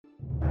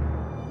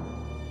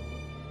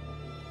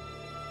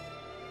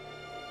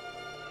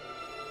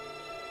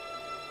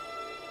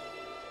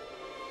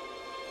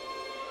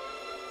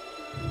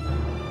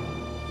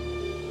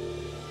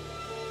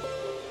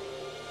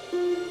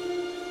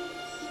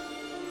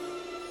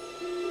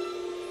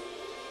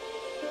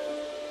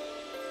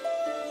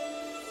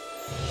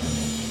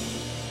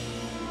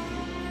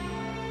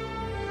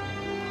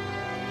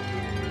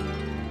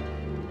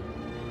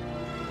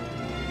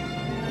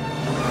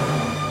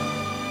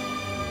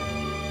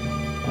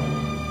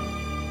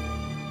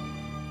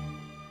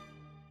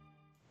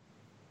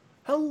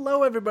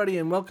Hello, everybody,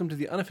 and welcome to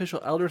the unofficial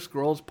Elder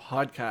Scrolls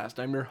podcast.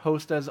 I'm your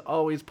host, as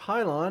always,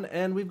 Pylon,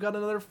 and we've got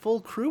another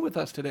full crew with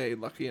us today,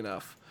 lucky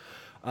enough.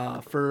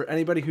 For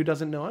anybody who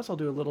doesn't know us, I'll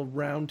do a little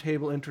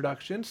roundtable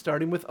introduction,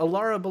 starting with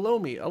Alara below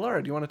me.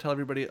 Alara, do you want to tell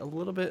everybody a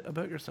little bit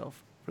about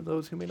yourself, for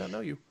those who may not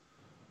know you?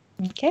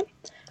 Okay.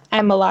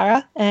 I'm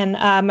Alara, and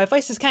my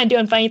voice is kind of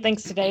doing funny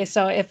things today,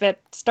 so if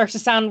it starts to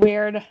sound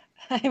weird,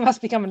 I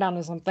must be coming down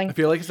to something. I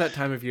feel like it's that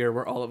time of year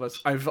where all of us...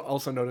 I've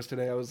also noticed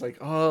today, I was like,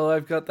 oh,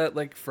 I've got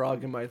that,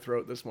 frog in my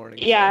throat this morning.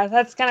 Yeah, so.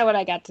 That's kind of what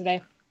I got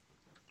today.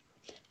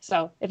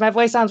 So, if my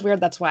voice sounds weird,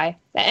 that's why.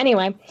 But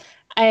anyway,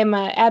 I'm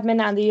an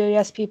admin on the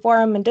UESP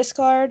forum and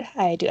Discord.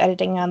 I do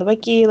editing on the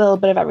wiki, a little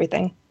bit of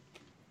everything.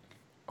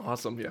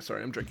 Awesome. Yeah,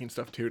 sorry, I'm drinking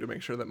stuff, too, to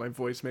make sure that my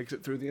voice makes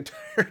it through the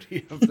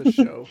entirety of the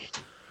show.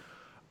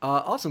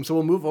 Awesome. So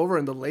we'll move over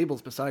in the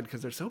labels beside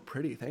because they're so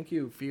pretty. Thank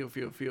you,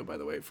 Fio, by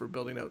the way, for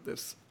building out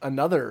this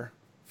another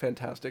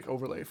fantastic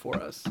overlay for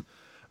us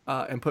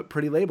and put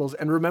pretty labels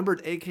and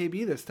remembered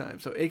AKB this time.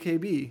 So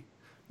AKB,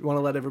 you want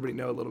to let everybody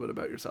know a little bit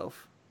about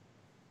yourself?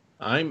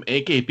 I'm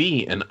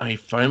AKB and I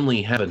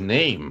finally have a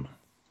name.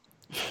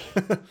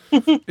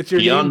 It's your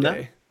Beyond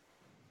name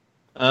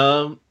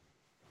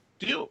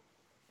day.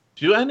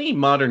 Do any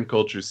modern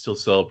cultures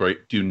still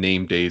do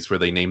name days where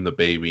they name the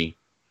baby?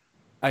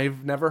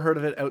 I've never heard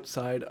of it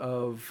outside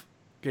of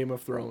Game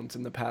of Thrones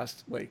in the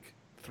past,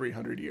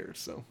 300 years,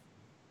 so.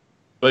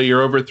 But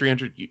you're over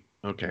 300...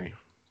 Okay.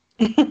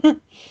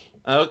 Beyond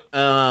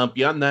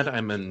that,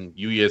 I'm an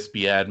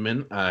UESP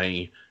admin.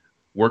 I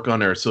work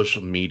on our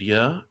social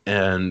media,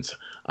 and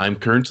I'm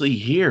currently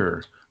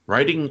here,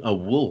 riding a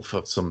wolf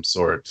of some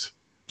sort.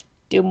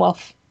 Doom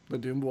Wolf. The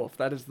Doom Wolf.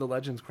 That is the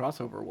Legends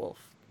crossover wolf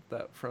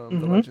that from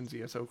the Legends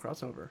ESO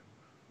crossover.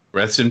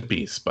 Rest in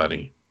peace,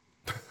 buddy.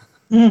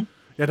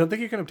 Yeah, I don't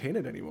think you can obtain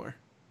it anymore.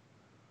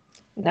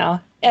 No.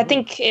 I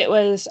think it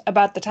was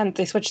about the time that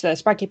they switched to the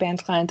Sparky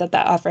Pants client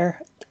that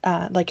offer,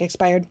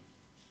 expired.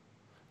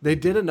 They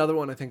did another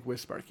one, I think, with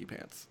Sparky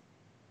Pants,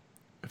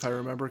 if I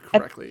remember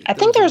correctly. I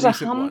think there was a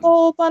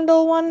Humble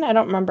Bundle one. I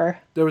don't remember.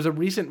 There was a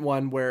recent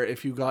one where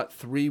if you got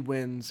 3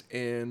 wins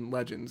in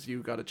Legends,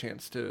 you got a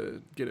chance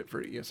to get it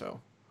for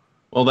ESO.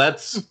 Well,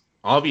 that's...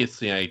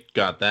 Obviously, I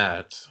got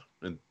that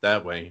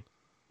way.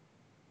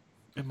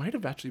 It might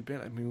have actually been.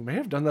 I mean, we may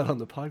have done that on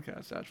the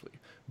podcast, actually.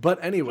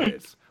 But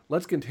anyways,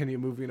 let's continue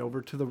moving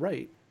over to the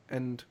right.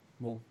 And,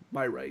 well,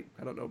 my right.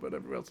 I don't know about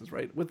everyone else's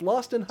right. With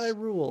Lost in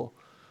Hyrule.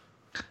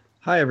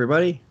 Hi,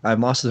 everybody.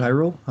 I'm Lost in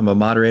Hyrule. I'm a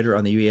moderator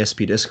on the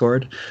UESP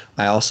Discord.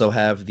 I also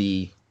have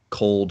the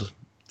cold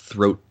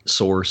throat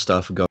sore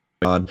stuff going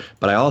on.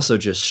 But I also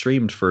just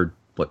streamed for,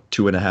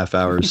 2.5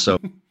 hours. So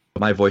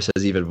my voice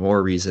has even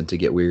more reason to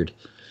get weird.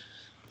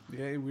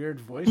 Yay, weird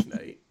voice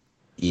night.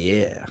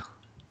 Yeah.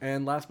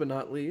 And last but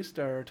not least,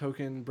 our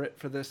token Brit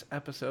for this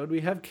episode, we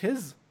have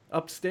Kiz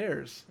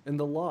upstairs in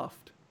the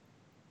loft.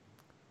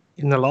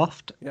 In the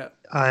loft? Yeah.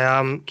 I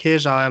am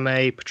Kiz. I am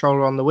a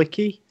patroller on the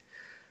wiki.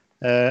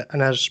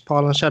 And as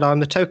Paulin said, I'm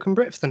the token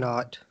Brit for the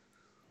night.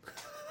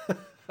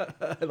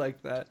 I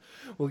like that.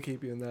 We'll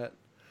keep you in that.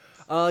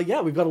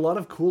 Yeah, we've got a lot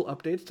of cool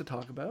updates to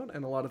talk about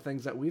and a lot of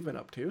things that we've been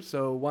up to.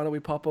 So why don't we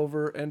pop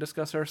over and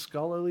discuss our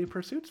scholarly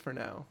pursuits for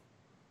now?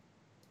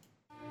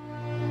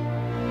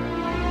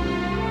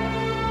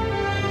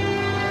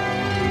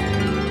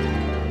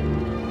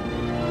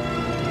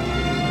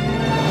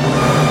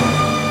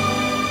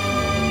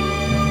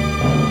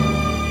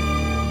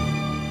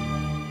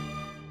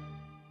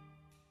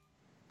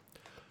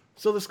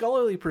 So the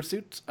scholarly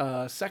pursuits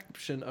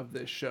section of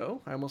this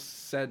show, I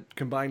almost said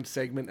combined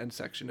segment and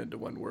section into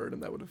one word,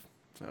 and that would have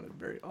sounded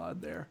very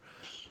odd there,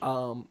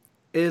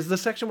 is the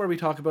section where we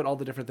talk about all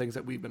the different things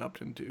that we've been up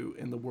to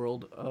in the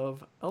world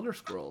of Elder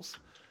Scrolls.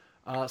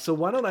 So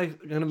why don't I'm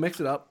going to mix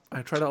it up.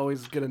 I try to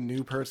always get a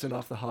new person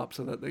off the hop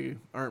so that they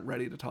aren't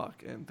ready to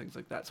talk and things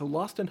like that. So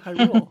Lost in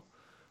Hyrule,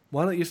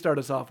 why don't you start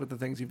us off with the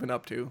things you've been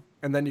up to,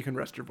 and then you can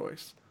rest your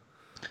voice.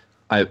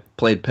 I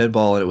played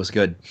pinball and it was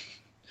good.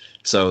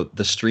 So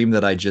the stream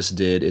that I just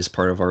did is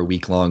part of our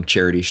week-long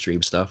charity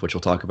stream stuff, which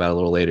we'll talk about a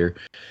little later.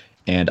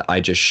 And I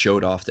just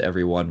showed off to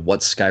everyone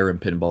what Skyrim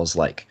pinball is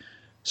like.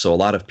 So a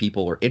lot of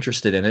people are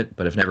interested in it,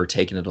 but have never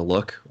taken it a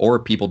look, or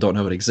people don't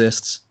know it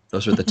exists.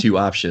 Those are the two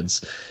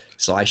options.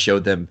 So I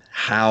showed them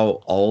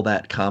how all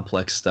that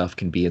complex stuff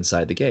can be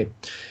inside the game.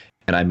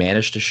 And I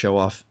managed to show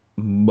off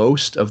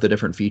most of the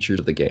different features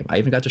of the game. I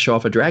even got to show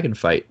off a dragon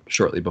fight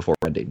shortly before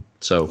ending.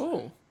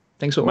 So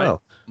things went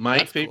well. My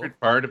favorite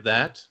part of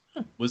that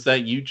was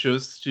that you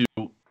chose to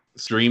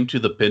stream to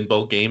the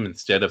pinball game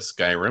instead of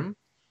Skyrim.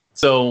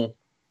 So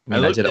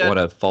I didn't want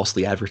to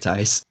falsely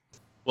advertise.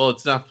 Well,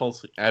 it's not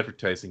falsely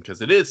advertising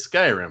because it is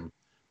Skyrim.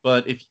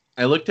 But if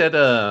I looked at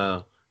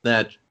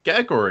that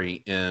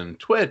category in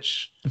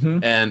Twitch,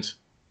 and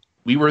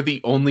we were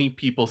the only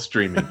people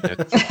streaming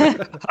it.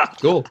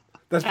 Cool.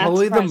 That's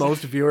probably the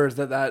most viewers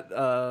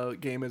that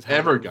game has had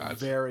ever in got. A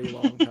very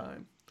long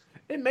time.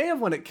 It may have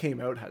when it came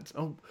out.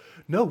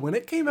 When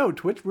it came out,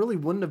 Twitch really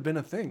wouldn't have been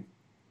a thing.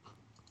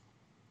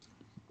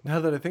 Now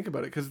that I think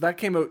about it, because that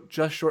came out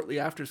just shortly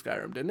after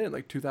Skyrim, didn't it?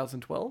 Like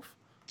 2012?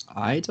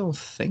 I don't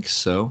think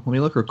so. Let me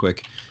look real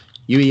quick.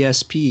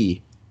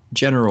 UESP,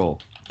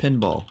 General,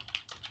 Pinball.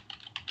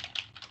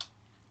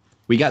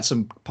 We got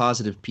some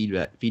positive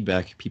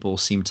feedback. People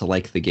seem to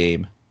like the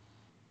game.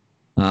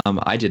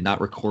 I did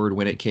not record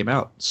when it came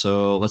out,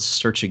 so let's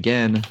search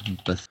again.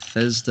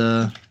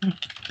 Bethesda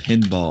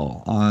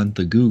Pinball on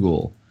the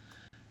Google.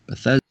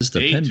 Bethesda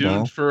Stay Pinball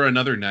tuned for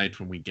another night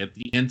when we get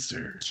the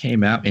answer.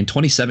 came out in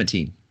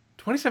 2017.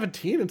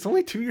 2017? It's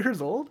only 2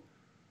 years old?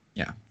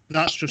 Yeah.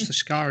 That's just the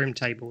Skyrim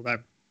table, though.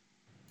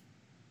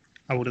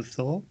 I would have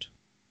thought.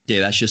 Yeah,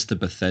 that's just the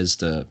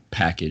Bethesda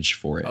package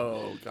for it.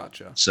 Oh,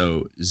 gotcha.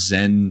 So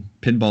Zen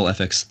Pinball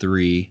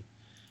FX3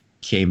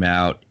 came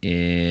out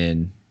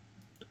in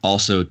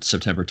also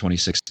September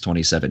 26,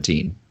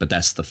 2017, but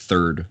that's the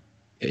third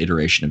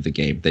iteration of the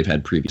game. They've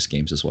had previous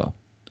games as well.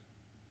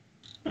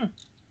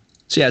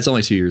 So yeah, it's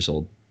only 2 years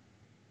old.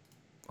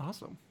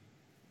 Awesome.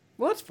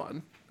 Well, that's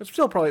fun. It's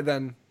still probably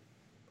then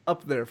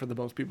up there for the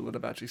most people that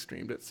have actually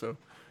streamed it. So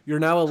you're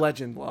now a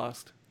legend,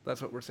 Lost.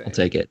 That's what we're saying. I'll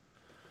take it.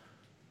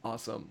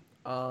 Awesome.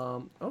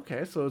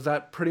 Okay, so is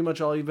that pretty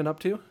much all you've been up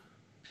to?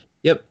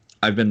 Yep,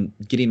 I've been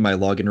getting my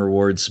login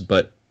rewards,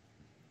 but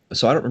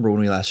so I don't remember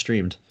when we last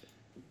streamed.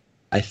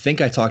 I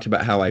think I talked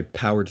about how I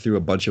powered through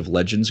a bunch of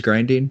Legends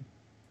grinding.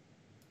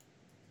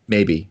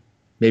 Maybe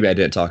I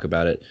didn't talk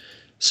about it.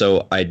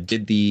 So I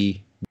did the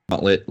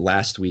Gauntlet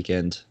last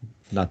weekend,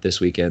 not this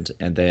weekend,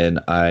 and then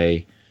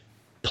I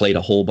played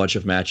a whole bunch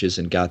of matches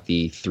and got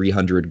the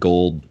 300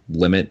 gold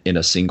limit in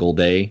a single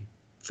day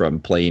from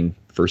playing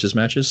versus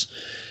matches.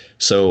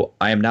 So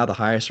I am now the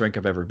highest rank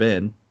I've ever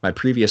been. My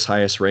previous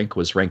highest rank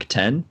was rank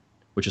 10,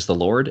 which is the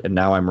Lord, and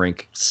now I'm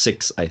rank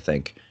 6, I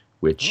think,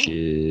 which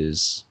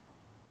is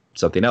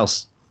something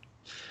else.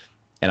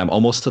 And I'm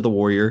almost to the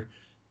Warrior,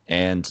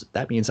 and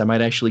that means I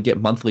might actually get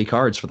monthly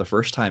cards for the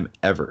first time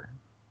ever.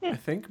 I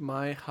think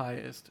my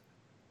highest...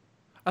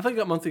 I think I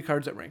got monthly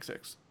cards at rank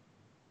 6.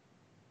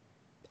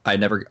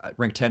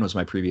 Rank 10 was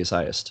my previous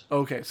highest.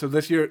 Okay, so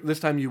this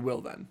time you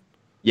will then.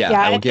 Yeah,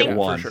 Yeah, I will I get think-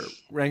 one. For sure.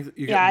 You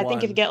Yeah, get I think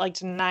one. if you get like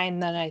to 9,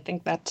 then I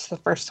think that's the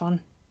first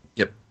one.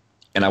 Yep.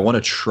 And I want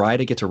to try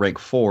to get to rank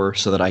 4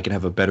 so that I can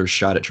have a better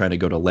shot at trying to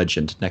go to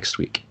Legend next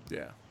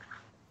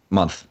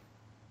month.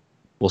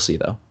 We'll see,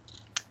 though.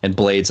 And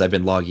Blades, I've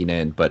been logging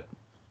in, but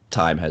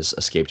time has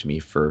escaped me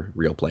for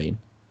real playing.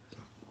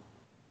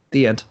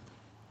 The end.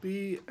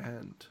 The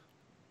end.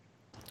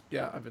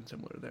 Yeah, I've been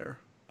similar there.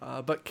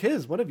 But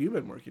Kiz, what have you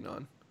been working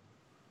on?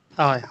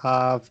 I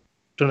have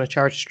done a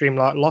charity stream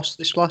like Lost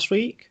this last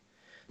week.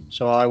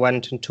 So I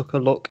went and took a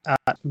look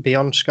at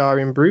Beyond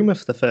Skyrim Bruma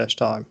for the first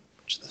time.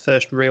 It's the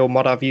first real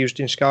mod I've used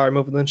in Skyrim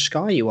other than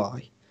Sky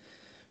UI.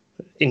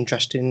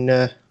 Interesting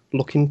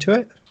look into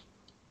it.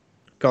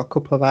 Got a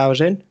couple of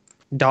hours in.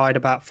 Died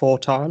about 4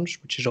 times,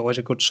 which is always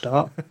a good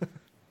start.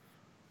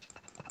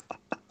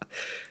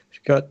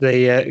 Got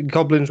the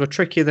goblins were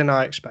trickier than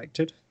I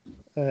expected.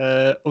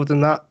 Other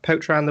than that,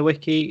 poked around the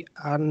wiki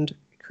and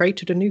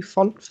created a new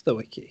font for the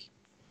wiki.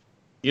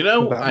 You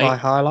know, My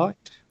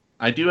highlight.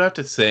 I do have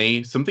to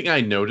say something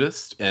I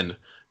noticed and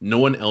no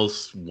one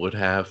else would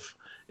have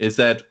is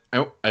that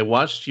I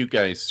watched you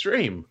guys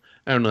stream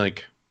and I'm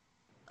like,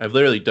 I've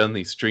literally done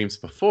these streams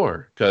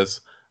before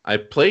because I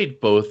played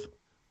both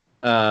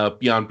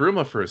Beyond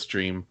Bruma for a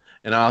stream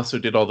and I also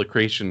did all the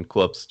Creation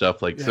Club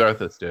stuff like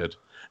Zarthus did.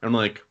 And I'm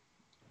like,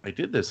 I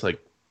did this like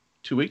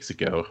 2 weeks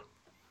ago.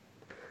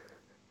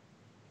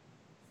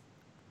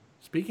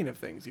 Speaking of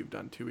things you've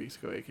done 2 weeks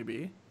ago,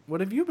 AKB, what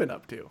have you been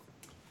up to?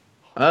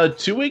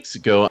 2 weeks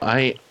ago,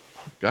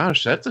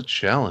 gosh, that's a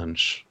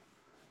challenge.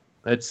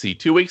 Let's see.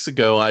 2 weeks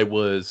ago, I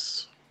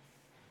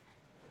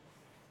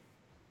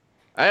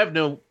have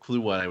no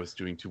clue what I was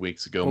doing 2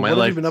 weeks ago. Well, My what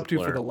life have you been is up to a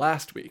for blur. the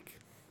last week?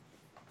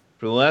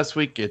 For the last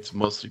week, it's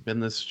mostly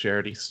been this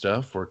charity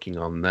stuff, working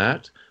on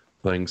that,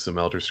 playing some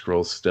Elder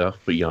Scrolls stuff.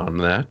 Beyond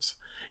that,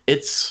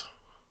 it's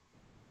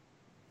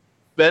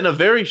been a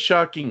very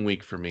shocking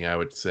week for me, I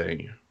would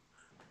say.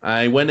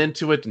 I went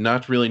into it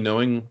not really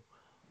knowing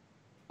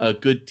a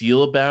good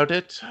deal about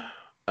it.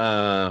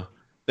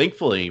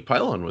 Thankfully,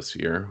 Pylon was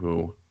here,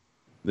 who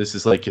this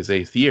is like his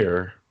 8th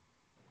year,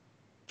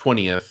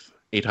 20th,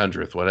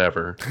 800th,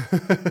 whatever.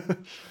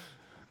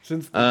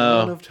 Since the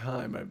dawn of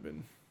time, I've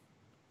been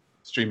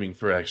Streaming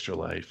for Extra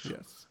Life.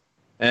 yes.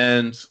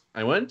 And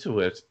I went to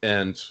it,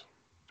 and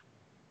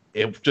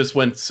it just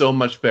went so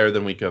much better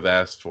than we could have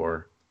asked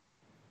for.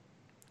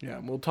 Yeah,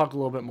 and we'll talk a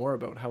little bit more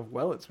about how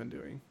well it's been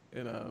doing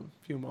in a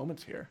few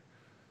moments here.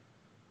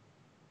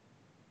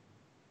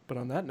 But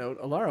on that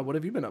note, Alara, what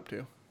have you been up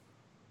to?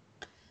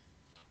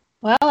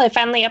 Well, I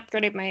finally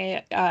upgraded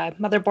my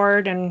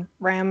motherboard and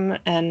RAM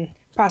and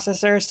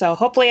processor, so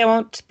hopefully I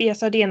won't be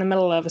SOD in the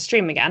middle of a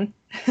stream again.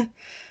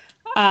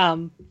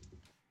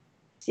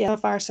 Yeah, so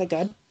far so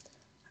good.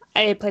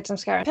 I played some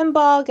Skyrim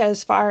pinball, got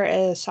as far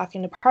as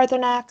talking to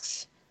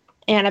Parthenax,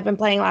 and I've been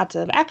playing lots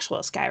of actual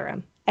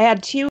Skyrim. I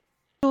had 2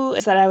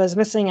 that I was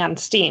missing on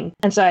Steam,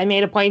 and so I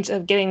made a point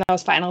of getting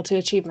those final 2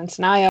 achievements.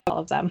 Now I have all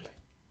of them.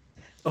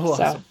 Oh,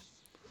 So awesome.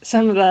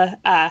 some of the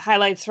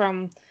highlights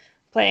from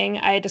playing,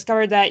 I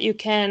discovered that you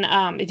can,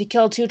 if you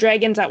kill 2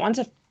 dragons at once,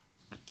 if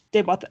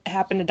they both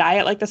happen to die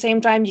at like the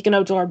same time, you can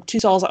absorb 2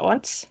 souls at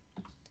once.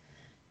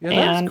 Yeah,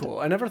 that's And cool.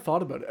 I never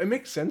thought about it. It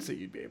makes sense that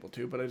you'd be able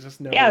to, but I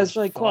just yeah, it never was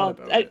really thought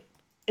cool. about it.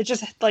 It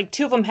just like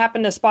 2 of them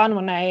happened to spawn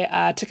when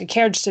I took a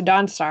carriage to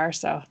Dawnstar.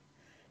 So,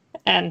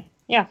 and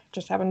yeah,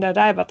 just happened to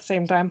die about the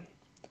same time.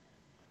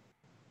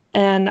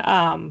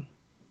 And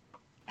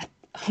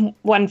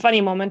one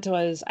funny moment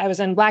was I was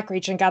in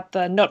Blackreach and got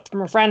the note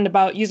from a friend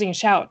about using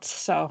shouts.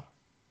 So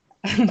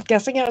I'm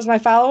guessing it was my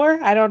follower.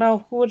 I don't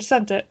know who would have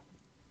sent it.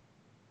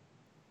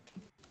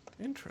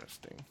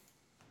 Interesting.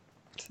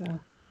 So,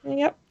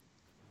 yep.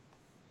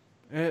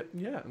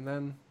 Yeah, and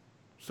then,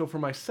 so for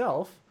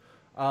myself,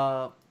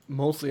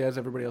 mostly as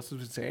everybody else has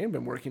been saying,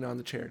 been working on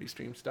the charity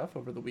stream stuff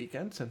over the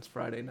weekend since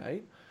Friday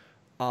night,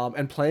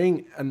 and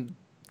playing an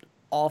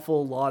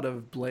awful lot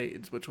of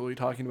Blades, which we'll be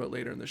talking about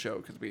later in the show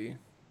because we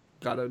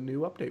got a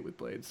new update with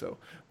Blades. So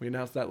we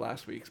announced that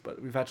last week,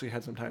 but we've actually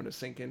had some time to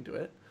sink into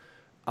it.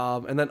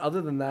 And then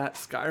other than that,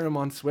 Skyrim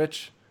on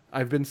Switch,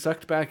 I've been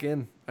sucked back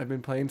in. I've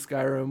been playing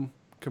Skyrim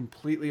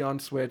completely on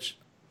Switch.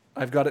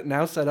 I've got it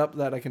now set up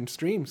that I can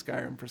stream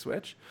Skyrim for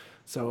Switch.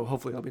 So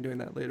hopefully I'll be doing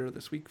that later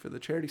this week for the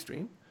charity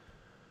stream.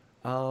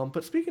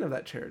 But speaking of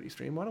that charity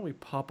stream, why don't we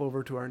pop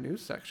over to our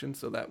news section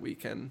so that we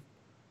can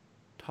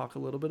talk a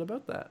little bit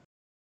about that.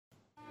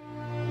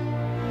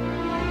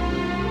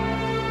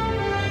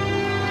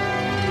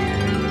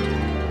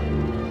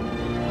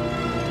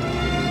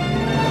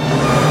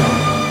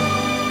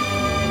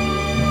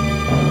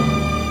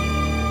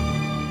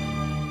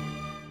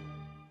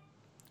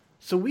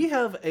 So we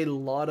have a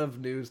lot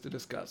of news to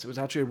discuss. It was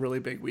actually a really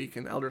big week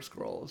in Elder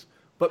Scrolls,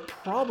 but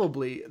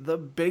probably the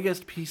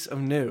biggest piece of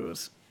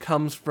news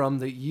comes from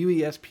the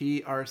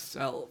UESP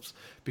ourselves,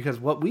 because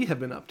what we have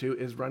been up to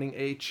is running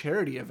a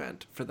charity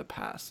event for the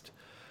past,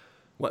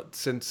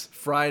 since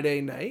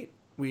Friday night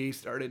we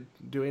started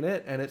doing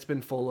it, and it's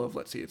been full of,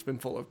 it's been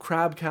full of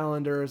crab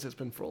calendars, it's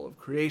been full of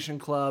Creation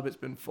Club, it's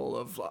been full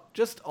of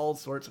just all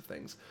sorts of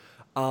things.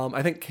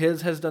 I think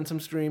Kiz has done some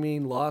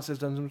streaming, Loss has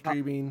done some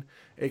streaming,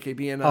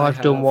 AKB and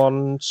I've done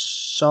one.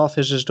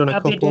 Sarthis has done a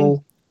I'll be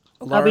couple.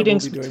 I'll be doing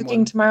will some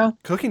cooking tomorrow.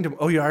 Cooking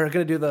oh, you are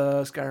going to do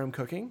the Skyrim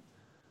cooking?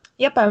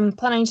 Yep, I'm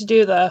planning to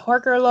do the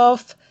Horker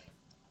loaf,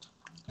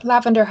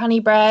 lavender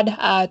honey bread,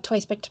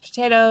 twice baked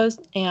potatoes,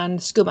 and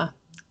skooma,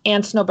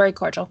 and snowberry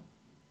cordial.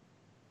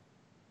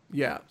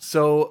 Yeah.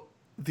 So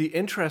the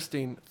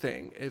interesting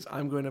thing is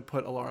I'm going to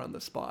put Alara on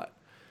the spot.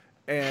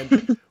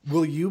 And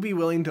will you be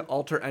willing to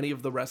alter any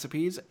of the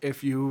recipes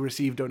if you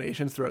receive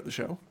donations throughout the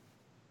show?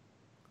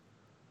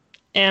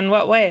 In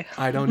what way?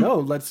 I don't know.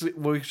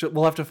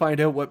 We'll have to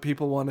find out what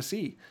people want to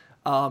see.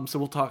 So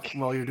we'll talk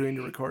while you're doing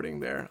your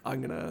recording there.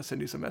 I'm going to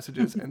send you some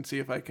messages and see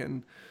if I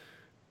can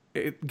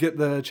get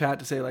the chat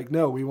to say, like,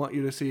 no, we want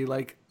you to see,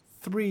 like,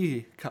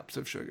 3 cups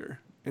of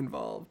sugar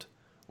involved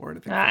or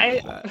anything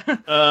like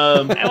that.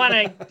 I want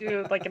to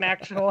do, like, an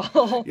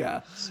actual...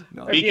 Yeah.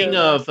 No, Speaking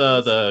of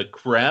the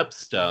crab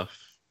stuff,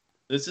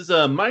 this is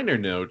a minor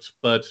note,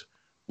 but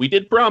we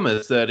did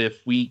promise that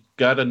if we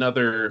got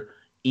another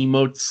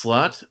emote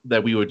slot,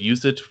 that we would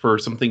use it for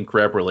something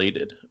crab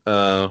related.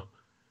 So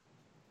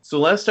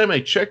last time I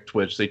checked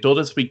Twitch, they told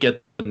us we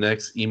get the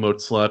next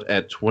emote slot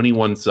at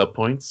 21 sub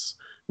points.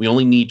 We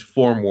only need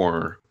 4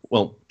 more.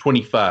 Well,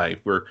 25.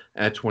 We're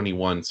at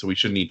 21, so we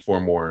should need 4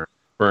 more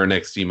for our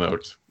next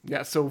emote.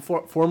 Yeah, so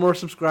 4 more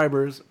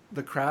subscribers,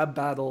 the crab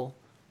battle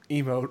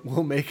emote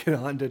will make it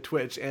onto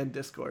Twitch and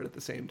Discord at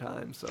the same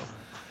time. So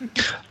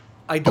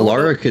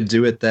Alara could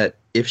do it that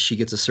if she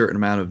gets a certain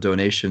amount of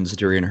donations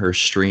during her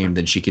stream,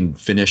 then she can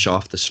finish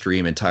off the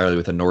stream entirely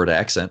with a Norda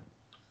accent.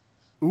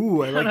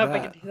 Ooh, I don't know if I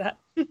that. can do that.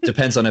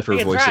 Depends on if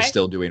her voice try. is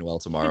still doing well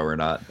tomorrow or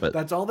not. But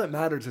That's all that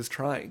matters is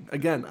trying.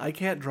 Again, I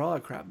can't draw a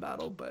crab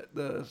battle, but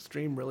the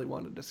stream really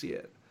wanted to see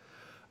it.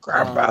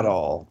 crab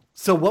battle.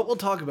 So what we'll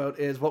talk about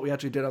is what we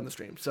actually did on the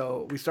stream.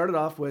 So we started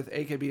off with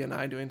AKB and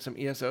I doing some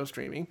ESO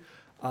streaming.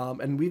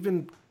 And we've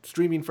been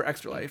streaming for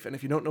Extra Life. And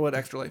if you don't know what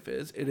Extra Life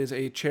is, it is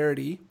a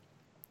charity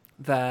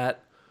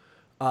that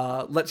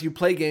lets you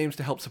play games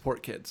to help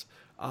support kids,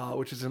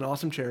 which is an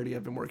awesome charity.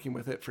 I've been working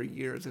with it for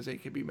years, as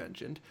AKB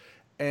mentioned.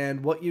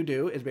 And what you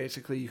do is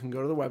basically you can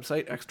go to the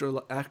website,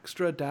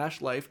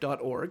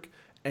 extra-life.org,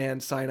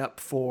 and sign up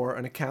for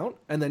an account.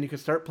 And then you can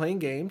start playing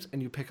games,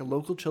 and you pick a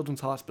local children's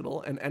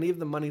hospital, and any of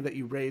the money that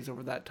you raise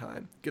over that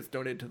time gets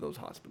donated to those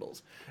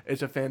hospitals.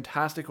 It's a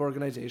fantastic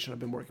organization. I've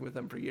been working with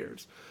them for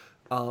years.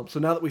 So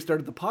now that we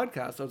started the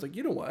podcast, I was like,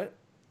 you know what?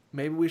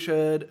 Maybe we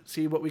should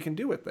see what we can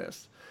do with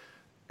this.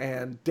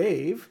 And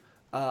Dave,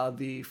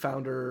 the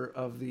founder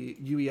of the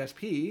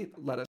UESP,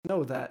 let us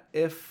know that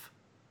if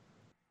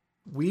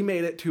we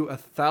made it to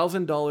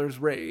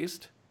 $1,000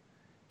 raised,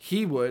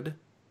 he would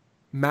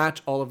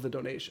match all of the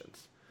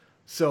donations.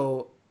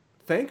 So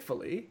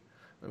thankfully,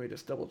 let me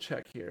just double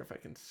check here if I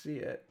can see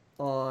it.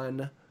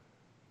 On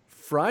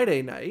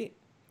Friday night,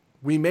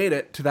 we made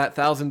it to that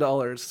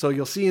 $1,000. So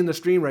you'll see in the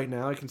stream right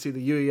now, I can see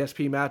the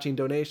UESP matching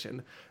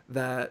donation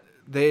that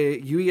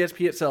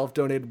UESP itself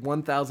donated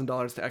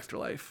 $1,000 to Extra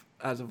Life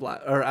as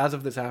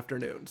of this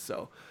afternoon.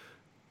 So,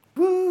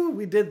 woo,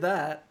 we did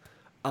that.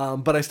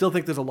 But I still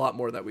think there's a lot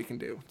more that we can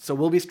do. So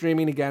we'll be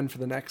streaming again for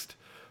the next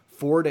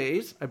 4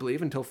 days, I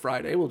believe, until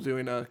Friday. We're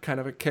doing a kind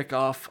of a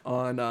kickoff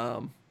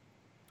on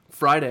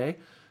Friday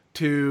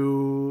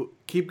to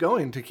keep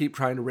going, to keep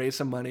trying to raise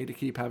some money, to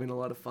keep having a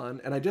lot of fun.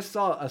 And I just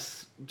saw a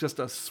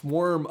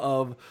swarm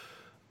of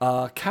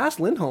Cass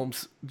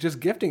Lindholms just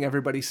gifting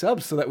everybody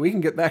subs so that we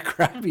can get that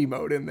crab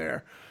emote in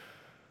there.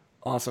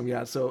 Awesome,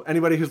 yeah. So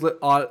anybody who's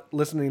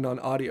listening on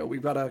audio,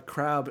 we've got a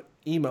crab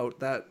emote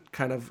that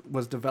kind of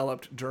was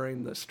developed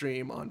during the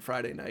stream on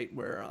Friday night,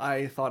 where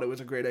I thought it was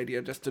a great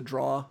idea just to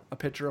draw a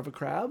picture of a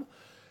crab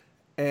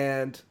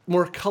and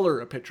more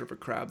color a picture of a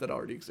crab that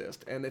already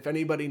exists. And if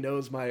anybody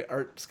knows my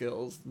art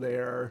skills,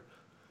 they're,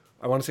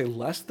 I want to say,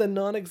 less than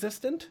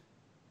non-existent.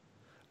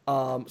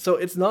 So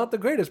it's not the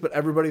greatest, but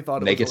everybody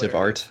thought it was negative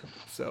art.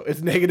 So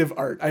it's negative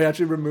art. I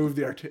actually removed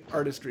the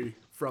artistry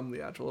from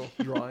the actual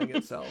drawing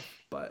itself.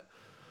 But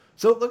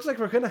so it looks like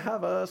we're going to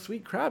have a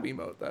sweet crab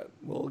emote that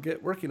we'll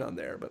get working on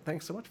there. But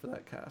thanks so much for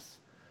that, Cass.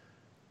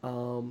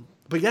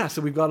 But yeah,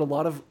 so we've got a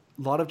lot of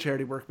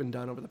charity work been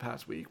done over the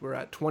past week. We're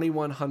at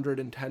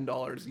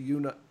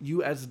 $2,110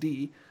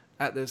 USD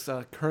at this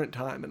current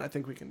time, and I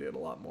think we can do a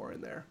lot more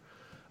in there.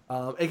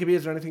 AKB,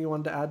 is there anything you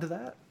wanted to add to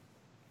that?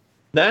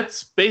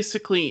 That's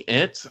basically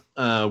it.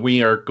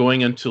 We are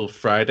going until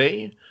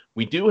Friday.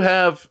 We do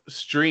have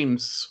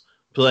streams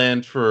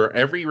planned for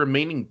every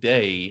remaining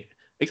day,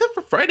 except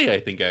for Friday, I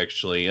think,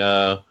 actually.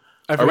 I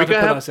forgot to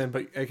put us in,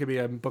 but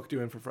AKB, I booked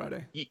you in for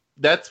Friday.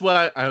 That's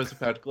what I was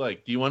about to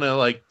like. Do you want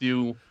to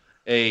do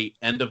a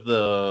end of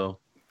the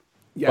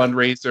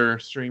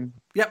fundraiser stream?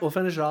 Yeah, we'll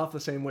finish it off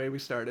the same way we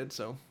started,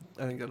 so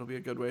I think that'll be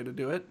a good way to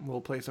do it.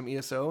 We'll play some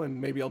ESO,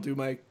 and maybe I'll do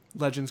my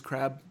Legends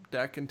Crab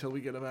deck until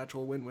we get an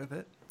actual win with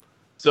it.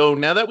 So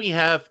now that we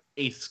have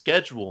a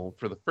schedule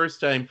for the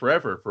first time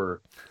forever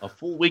for a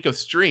full week of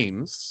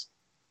streams,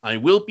 I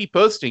will be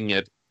posting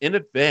it in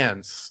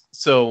advance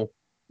so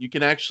you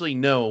can actually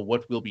know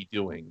what we'll be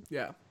doing.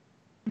 Yeah.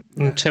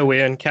 Until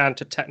we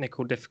encounter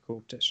technical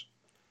difficulties.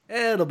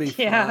 It'll be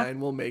fine.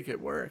 We'll make it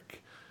work.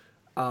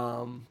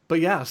 But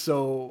yeah,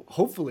 so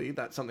hopefully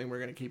that's something we're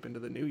going to keep into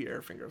the new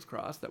year, fingers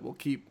crossed, that we'll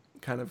keep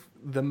kind of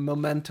the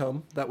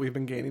momentum that we've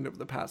been gaining over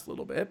the past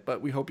little bit. But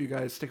we hope you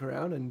guys stick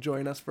around and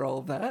join us for all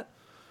of that.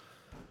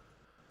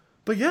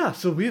 But yeah,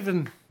 so we've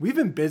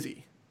been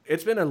busy.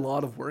 It's been a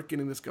lot of work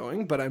getting this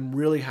going, but I'm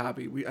really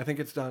happy. I think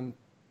it's done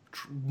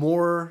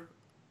more.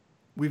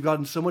 We've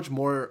gotten so much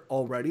more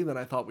already than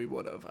I thought we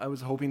would have. I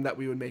was hoping that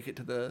we would make it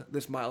to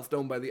this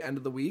milestone by the end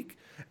of the week,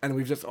 and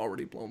we've just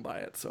already blown by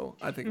it. So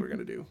I think we're going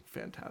to do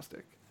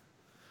fantastic.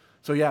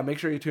 So yeah, make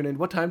sure you tune in.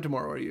 What time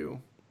tomorrow are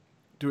you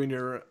doing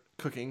your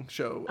cooking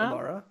show,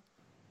 Alara?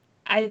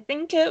 I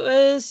think it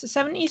was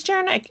 7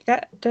 Eastern. I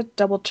got to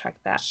double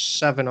check that.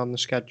 7 on the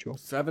schedule.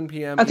 7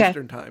 p.m.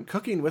 Eastern time.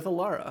 Cooking with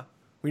Alara.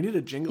 We need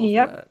a jingle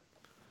for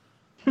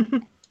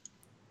that.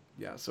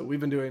 Yeah, so we've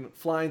been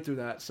flying through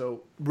that.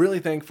 So really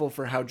thankful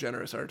for how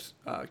generous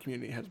our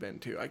community has been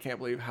too. I can't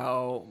believe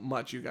how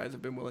much you guys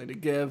have been willing to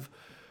give.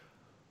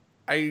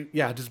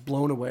 Just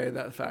blown away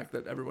that fact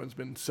that everyone's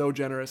been so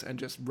generous and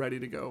just ready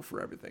to go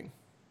for everything.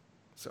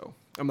 So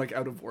I'm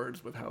out of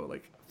words with how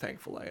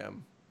thankful I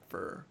am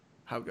for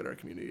how good our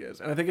community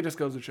is. And I think it just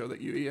goes to show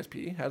that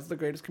UESP has the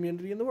greatest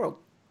community in the world.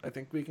 I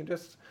think we can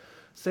just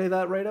say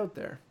that right out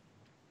there.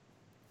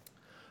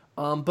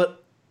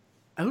 But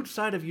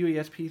outside of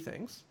UESP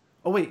things...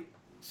 Oh, wait.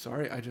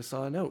 Sorry, I just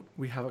saw a note.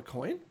 We have a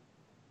coin?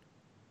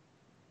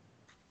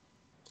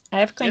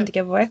 I have a coin to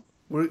give away.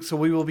 So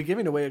we will be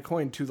giving away a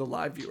coin to the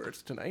live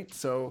viewers tonight.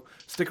 So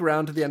stick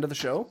around to the end of the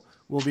show.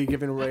 We'll be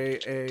giving away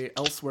a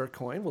Elsewhere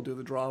coin. We'll do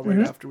the draw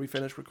right after we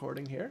finish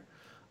recording here.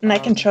 And I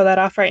can show that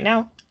off right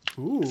now.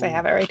 Ooh. Because I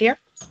have it right here.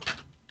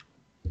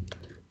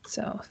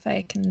 So if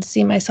I can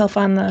see myself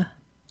on the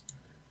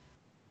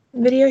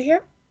video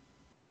here.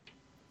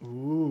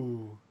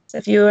 Ooh. So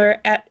if you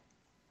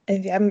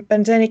haven't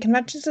been to any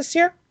conventions this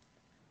year,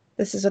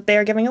 this is what they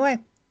are giving away.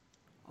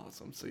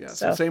 Awesome. So yeah,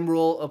 so same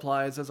rule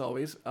applies as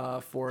always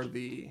for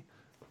the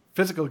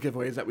physical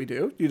giveaways that we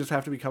do. You just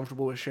have to be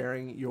comfortable with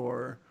sharing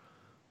your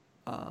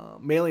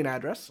mailing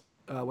address,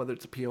 whether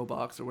it's a P.O.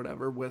 box or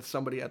whatever, with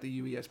somebody at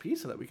the UESP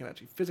so that we can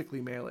actually physically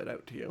mail it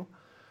out to you.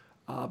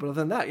 But other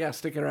than that,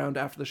 stick around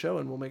after the show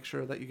and we'll make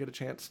sure that you get a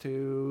chance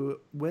to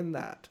win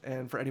that.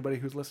 And for anybody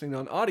who's listening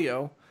on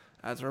audio,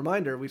 as a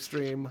reminder, we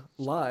stream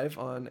live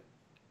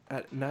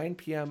at 9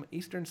 p.m.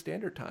 Eastern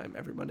Standard Time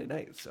every Monday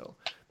night. So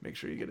make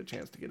sure you get a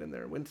chance to get in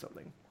there and win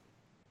something.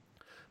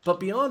 But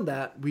beyond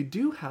that, we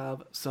do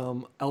have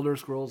some Elder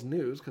Scrolls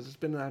news because it's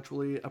been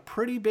actually a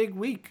pretty big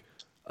week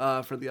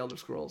for the Elder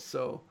Scrolls.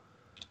 So,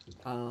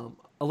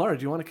 Alara,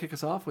 do you want to kick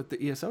us off with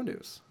the ESO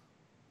news?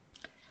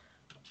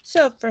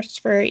 So first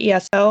for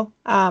ESO,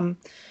 the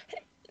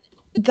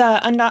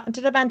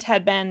Undaunted event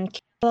had been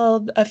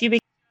canceled a few weeks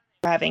ago.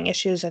 Having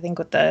issues, I think,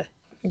 with the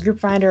group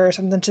finder or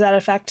something to that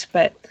effect,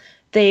 but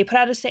they put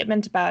out a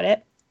statement about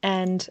it,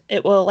 and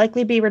it will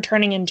likely be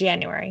returning in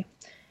January.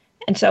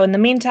 And so in the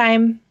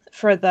meantime,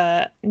 for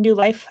the New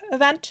Life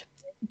event,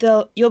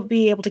 you'll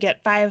be able to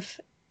get 5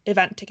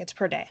 event tickets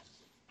per day.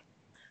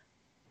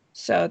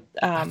 So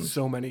that's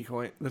so many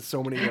coins. That's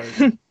so many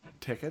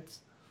tickets.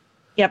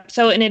 Yep.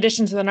 So in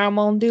addition to the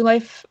normal New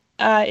Life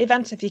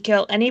events, if you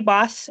kill any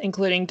boss,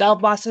 including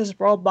delve bosses,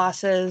 world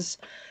bosses,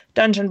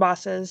 dungeon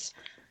bosses,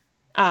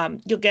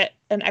 you'll get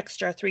an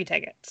extra 3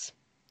 tickets.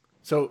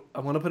 So I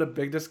want to put a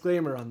big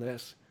disclaimer on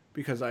this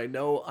because I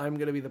know I'm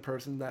going to be the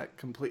person that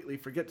completely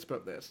forgets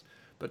about this.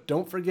 But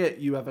don't forget,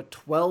 you have a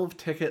 12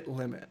 ticket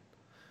limit.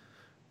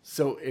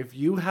 So if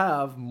you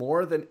have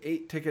more than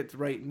 8 tickets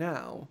right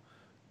now,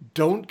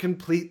 don't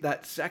complete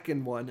that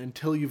second one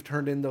until you've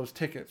turned in those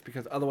tickets,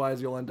 because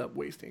otherwise you'll end up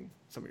wasting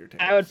some of your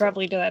tickets. I would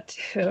probably do that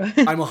too.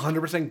 I'm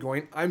 100%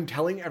 going. I'm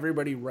telling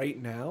everybody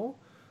right now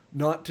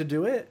not to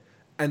do it.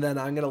 And then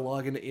I'm going to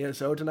log into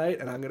ESO tonight,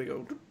 and I'm going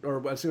to go,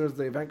 or as soon as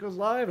the event goes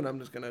live, and I'm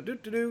just going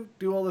to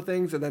do all the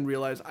things, and then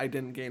realize I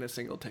didn't gain a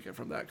single ticket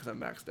from that because I'm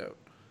maxed out.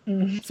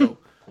 So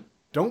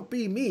don't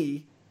be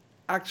me.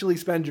 Actually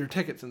spend your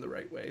tickets in the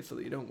right way so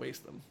that you don't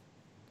waste them.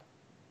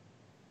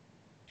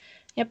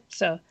 Yep.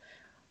 So,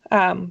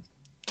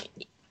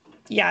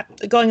 yeah,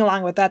 going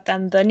along with that,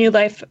 then the New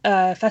Life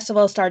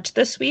Festival starts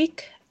this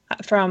week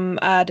from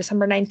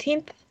December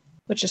 19th,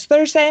 which is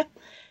Thursday,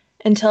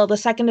 until the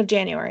 2nd of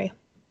January.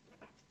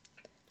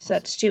 So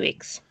that's 2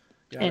 weeks.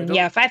 Yeah,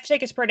 and 5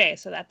 tickets per day.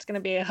 So that's going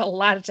to be a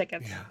lot of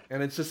tickets. Yeah.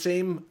 And it's the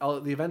same.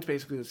 The event's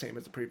basically the same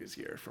as the previous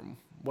year from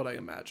what I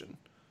imagine.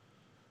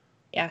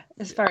 Yeah,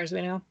 as far as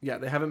we know. Yeah,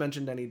 they haven't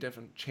mentioned any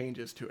different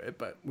changes to it,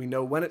 but we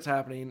know when it's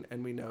happening,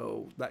 and we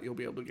know that you'll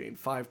be able to gain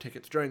 5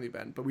 tickets during the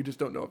event, but we just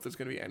don't know if there's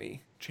going to be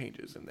any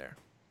changes in there.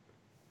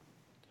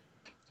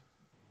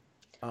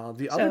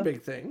 The other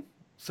big thing,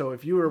 so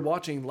if you were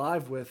watching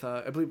live with,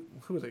 I believe,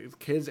 who was it?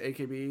 Kids,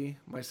 AKB,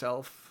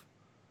 myself.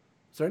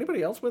 Is there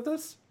anybody else with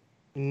us?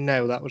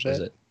 No, that was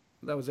it.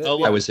 That was it? Oh,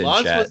 yeah. I was in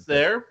Lost chat. was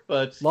there,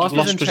 but Lost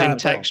was chat, in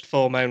text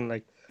form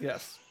only.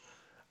 Yes.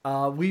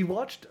 We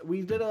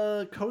did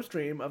a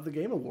co-stream of the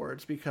Game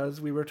Awards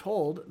because we were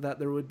told that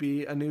there would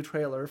be a new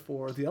trailer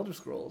for The Elder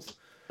Scrolls.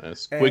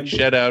 Quick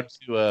shout out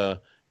to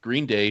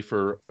Green Day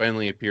for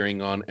finally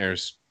appearing on our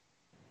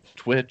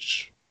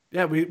Twitch.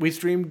 Yeah, we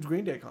streamed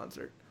Green Day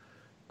concert.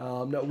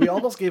 No, we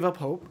almost gave up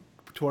hope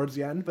towards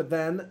the end, but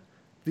then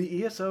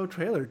the ESO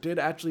trailer did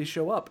actually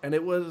show up, and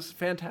it was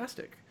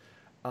fantastic.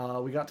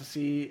 We got to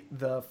see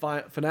the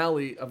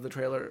finale of the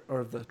trailer,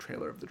 or the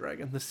trailer of the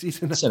dragon, the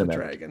season of the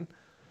dragon.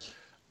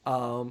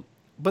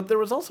 But there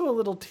was also a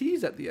little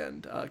tease at the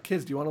end.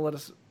 Kids, do you want to let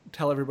us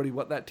tell everybody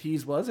what that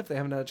tease was if they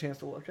haven't had a chance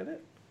to look at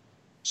it?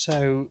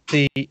 So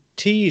the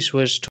tease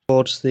was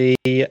towards the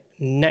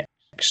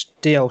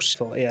next DLC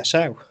for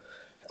ESO,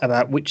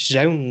 about which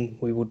zone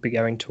we would be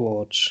going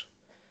towards.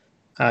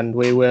 And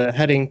we were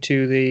heading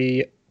to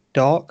the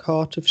Dark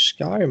Heart of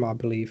Skyrim, I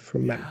believe,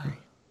 from memory.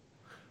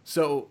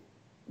 So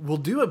we'll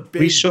do a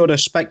big... We sort of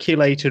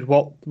speculated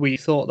what we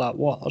thought that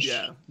was.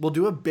 Yeah, we'll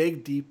do a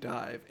big deep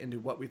dive into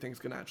what we think is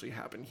going to actually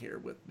happen here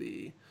with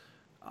the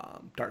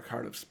Dark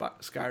Heart of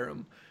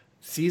Skyrim.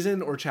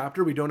 Season or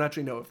chapter, we don't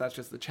actually know if that's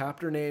just the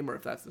chapter name or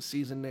if that's the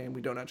season name.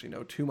 We don't actually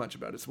know too much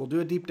about it. So we'll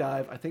do a deep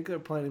dive. I think they're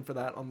planning for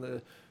that on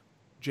the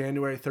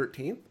January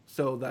 13th.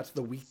 So that's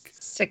the week...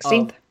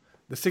 16th?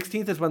 The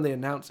 16th is when they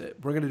announce it.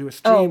 We're going to do a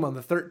stream on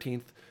the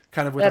 13th,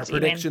 kind of with our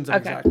predictions of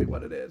exactly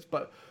what it is.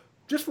 But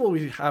just while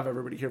we have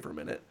everybody here for a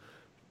minute,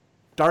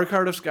 Dark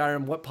Heart of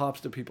Skyrim, what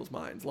pops to people's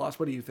minds? Lost,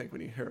 what do you think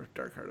when you hear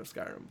Dark Heart of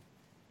Skyrim?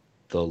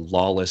 The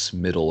lawless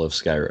middle of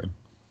Skyrim.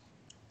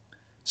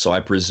 So I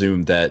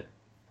presume that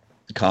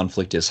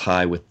conflict is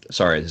high with...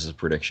 Sorry, this is a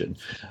prediction.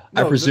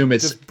 I presume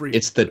it's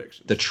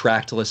the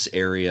trackless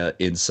area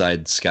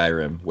inside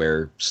Skyrim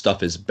where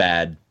stuff is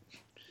bad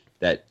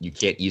that you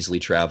can't easily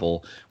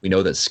travel. We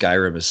know that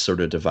Skyrim is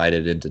sort of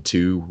divided into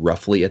 2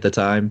 roughly at the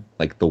time.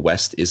 Like the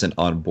West isn't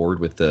on board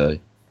with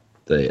the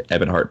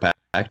Ebonheart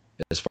Pact,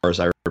 as far as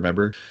I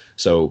remember.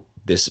 So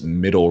this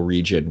middle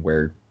region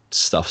where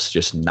stuff's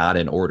just not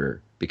in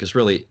order, because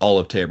really all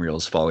of Tamriel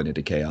is falling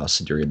into chaos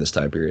during this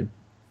time period.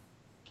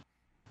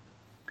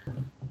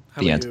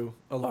 How about you,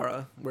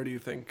 Alara? Where do you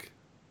think?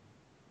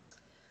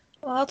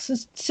 Well,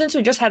 since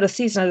we just had the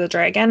Season of the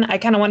Dragon, I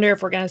kind of wonder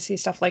if we're going to see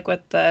stuff like with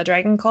the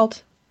Dragon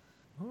Cult.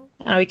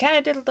 We kind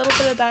of did a little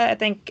bit of that, I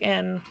think,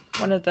 in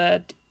one of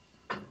the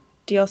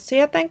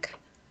DLC, I think.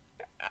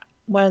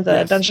 One of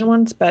the dungeon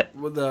ones, but...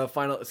 With the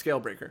final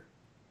Scalebreaker.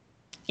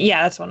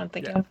 Yeah, that's what I'm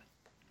thinking of.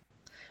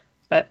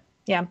 But,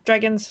 yeah,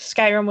 dragons.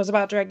 Skyrim was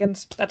about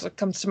dragons. That's what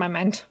comes to my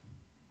mind.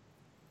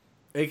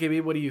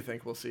 AKB, what do you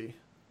think we'll see?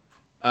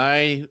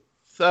 I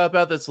thought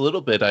about this a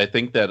little bit. I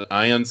think that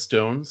ion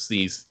stones,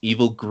 these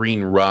evil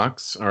green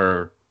rocks,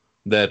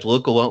 that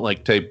look a lot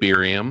like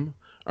Tiberium,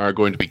 are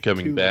going to be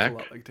coming back. A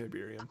lot like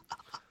Tiberium.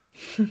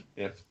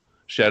 Yeah.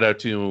 Shout out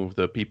to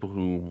the people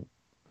who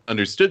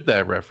understood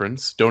that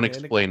reference. Don't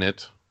explain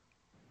it.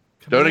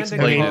 Don't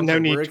explain it. No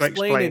need We're to explain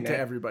explaining it to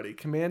everybody.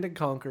 Command and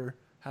Conquer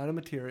had a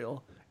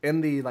material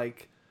in the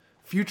like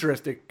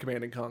futuristic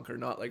Command and Conquer,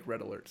 not like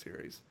Red Alert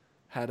series,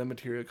 had a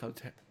material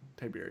called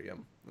Tiberium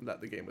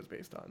that the game was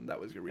based on. That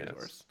was your resource.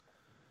 Yes.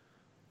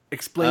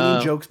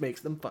 Explaining jokes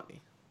makes them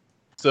funny.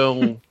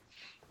 So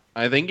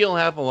I think it'll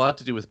have a lot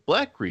to do with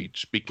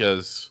Blackreach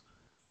because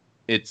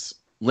it's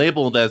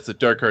labeled as the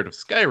Dark Heart of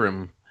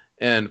Skyrim,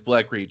 and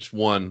Blackreach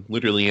 1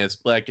 literally has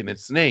black in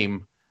its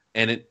name,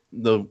 and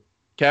the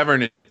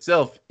cavern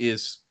itself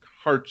is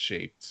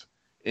heart-shaped.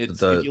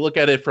 If you look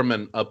at it from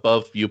an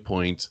above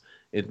viewpoint,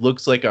 it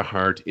looks like a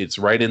heart. It's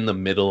right in the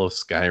middle of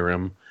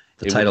Skyrim.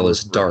 The title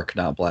is Dark,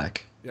 not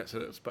Black. Yes,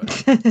 it is,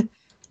 but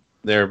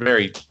they're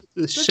very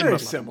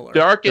similar.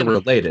 Dark and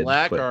related,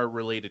 Black are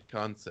related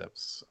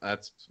concepts.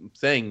 That's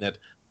saying that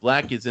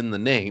Black is in the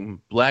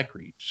name,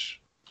 Blackreach.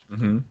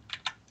 Mm-hmm.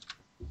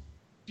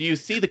 Do you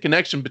see the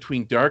connection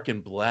between Dark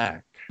and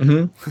Black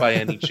by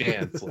any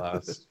chance,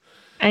 Lost?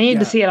 I need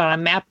to see it on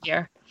a map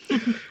here.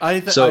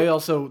 I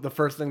also, the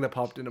first thing that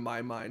popped into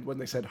my mind when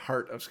they said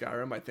Heart of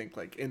Skyrim, I think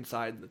like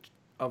inside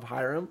of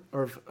Hiram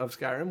or of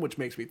Skyrim, which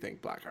makes me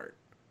think Blackheart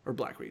or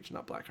Blackreach,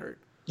 not Blackheart.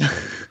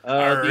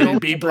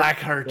 Be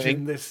Blackheart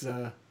in this.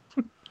 The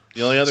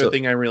only other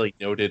thing I really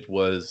noted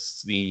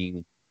was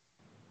the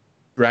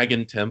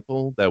Dragon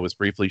Temple that was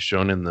briefly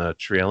shown in the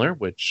trailer,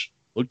 which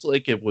looked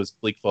like it was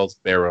Bleak Falls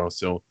Barrow.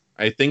 So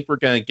I think we're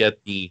gonna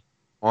get the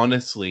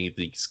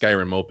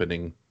Skyrim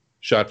opening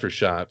shot for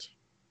shot.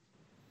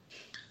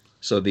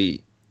 So there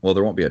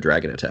won't be a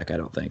dragon attack, I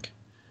don't think.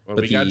 Well,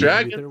 but we got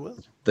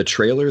dragons. The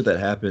trailer that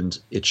happened,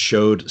 it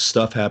showed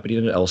stuff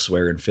happening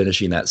elsewhere and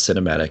finishing that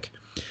cinematic.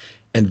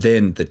 And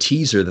then the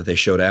teaser that they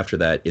showed after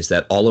that is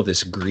that all of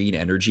this green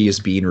energy is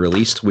being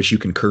released, which you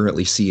can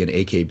currently see in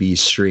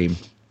AKB's stream.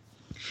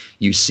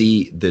 You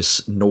see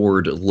this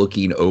Nord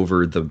looking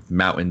over the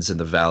mountains and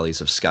the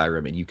valleys of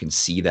Skyrim, and you can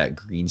see that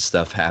green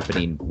stuff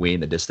happening way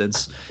in the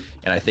distance.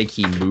 And I think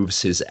he moves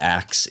his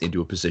axe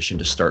into a position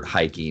to start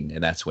hiking,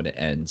 and that's when it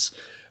ends.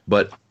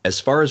 But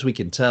as far as we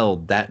can tell,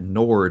 that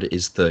Nord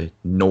is the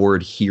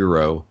Nord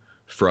hero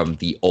from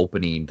the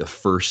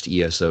first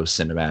ESO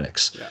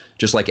cinematics. Yeah.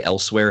 Just like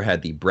elsewhere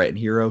had the Breton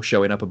hero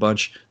showing up a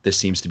bunch, this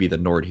seems to be the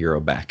Nord hero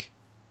back.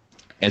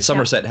 And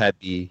Somerset had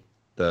the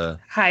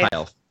High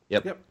Elf.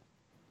 Yep.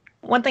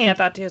 One thing I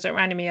thought too is it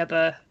reminded me of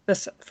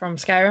this from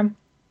Skyrim,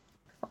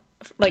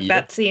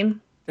 that scene.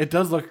 It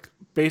does look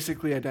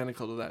basically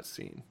identical to that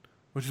scene,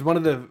 which is one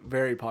of the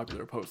very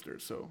popular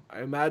posters. So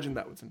I imagine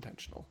that was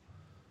intentional.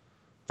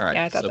 All right.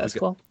 Yeah, I thought that was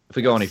cool. If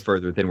we go any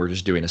further, then we're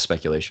just doing a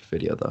speculation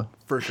video, though.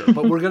 For sure.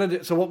 But what we're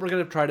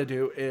gonna try to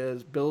do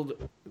is go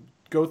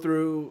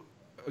through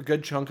a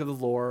good chunk of the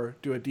lore,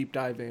 do a deep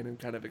dive in, and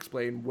kind of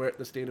explain where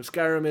the state of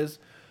Skyrim is,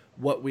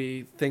 what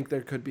we think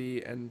there could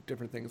be, and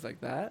different things like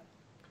that.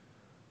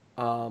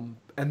 And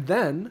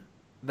then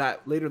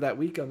later that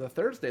week on the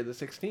Thursday, the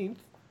 16th,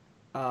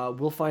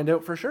 we'll find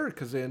out for sure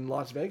because in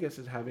Las Vegas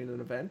is having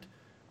an event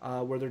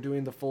where they're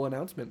doing the full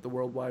announcement, the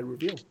worldwide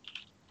reveal.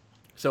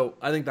 So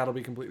I think that'll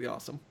be completely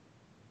awesome.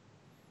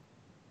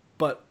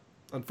 But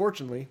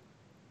unfortunately,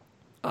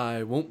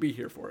 I won't be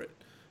here for it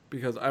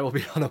because I will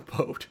be on a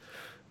boat.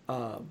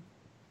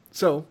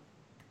 So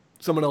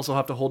someone else will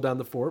have to hold down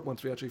the fort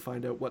once we actually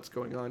find out what's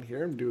going on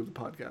here and do the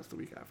podcast the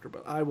week after.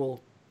 But I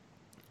will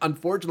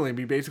unfortunately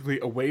be basically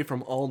away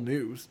from all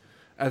news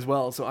as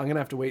well. So I'm going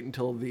to have to wait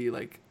until the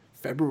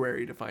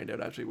February to find out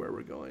actually where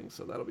we're going.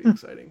 So that'll be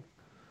exciting.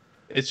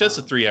 It's just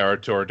a 3-hour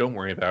tour. Don't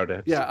worry about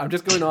it. Yeah, I'm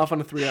just going off on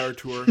a 3-hour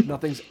tour.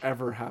 Nothing's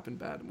ever happened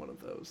bad in one of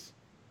those.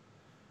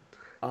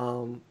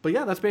 But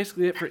yeah, that's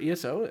basically it for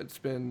ESO. It's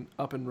been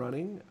up and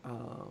running.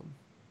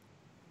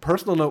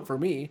 Personal note for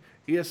me,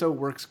 ESO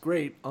works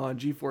great on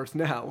GeForce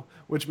Now,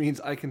 which means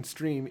I can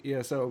stream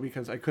ESO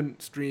because I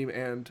couldn't stream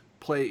and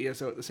play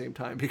ESO at the same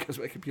time because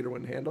my computer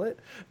wouldn't handle it.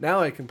 Now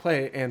I can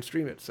play and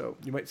stream it, so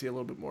you might see a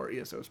little bit more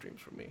ESO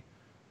streams from me.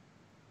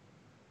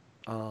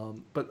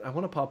 But I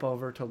want to pop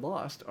over to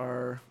Lost,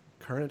 our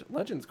current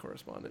Legends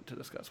correspondent, to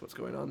discuss what's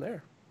going on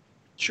there.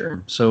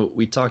 Sure. So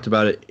we talked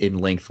about it in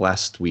length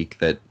last week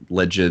that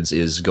Legends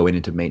is going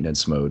into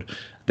maintenance mode.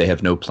 They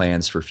have no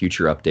plans for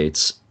future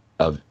updates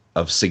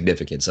of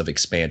significance, of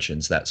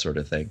expansions, that sort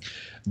of thing.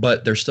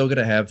 But they're still going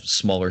to have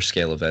smaller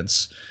scale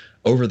events.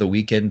 Over the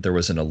weekend, there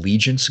was an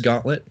Allegiance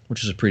Gauntlet,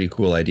 which is a pretty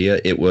cool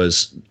idea. It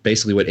was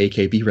basically what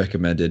AKB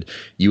recommended.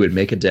 You would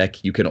make a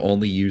deck you can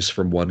only use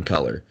from one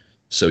color.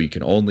 So you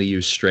can only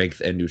use strength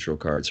and neutral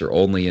cards, or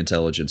only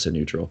intelligence and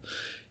neutral.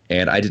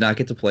 And I did not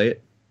get to play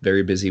it.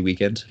 Very busy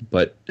weekend,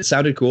 but it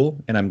sounded cool,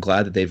 and I'm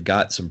glad that they've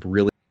got some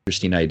really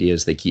interesting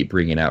ideas they keep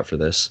bringing out for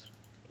this.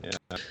 Yeah.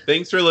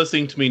 Thanks for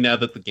listening to me now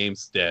that the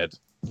game's dead.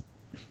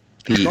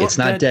 It's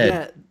not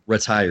dead.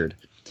 Retired.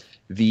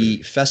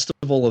 The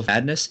Festival of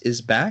Madness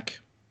is back.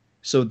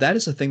 So that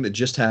is a thing that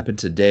just happened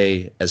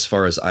today, as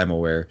far as I'm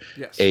aware.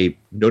 Yes. A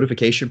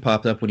notification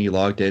popped up when you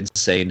logged in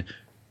saying,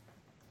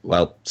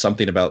 well,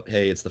 something about,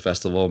 hey, it's the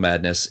Festival of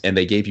Madness, and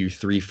they gave you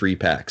 3 free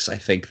packs. I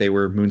think they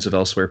were Moons of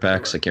Elsewhere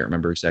packs. I can't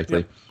remember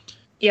exactly.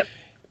 Yep.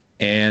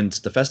 And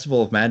the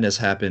Festival of Madness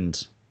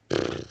happened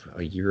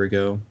a year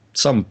ago,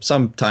 some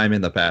time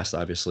in the past,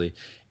 obviously,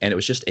 and it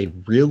was just a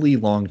really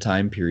long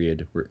time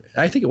period. Where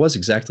I think it was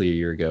exactly a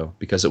year ago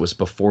because it was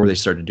before they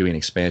started doing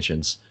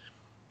expansions,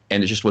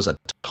 and it just was a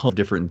ton of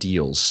different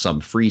deals. Some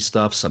free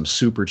stuff, some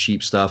super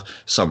cheap stuff,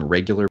 some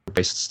regular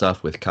priced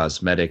stuff with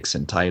cosmetics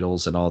and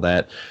titles and all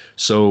that.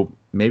 So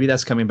maybe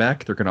that's coming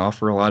back. They're going to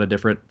offer a lot of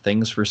different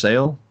things for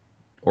sale,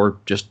 or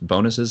just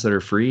bonuses that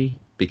are free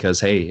because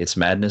hey, it's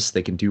madness.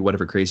 They can do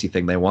whatever crazy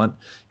thing they want.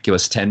 Give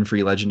us 10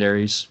 free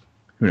legendaries.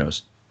 Who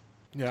knows?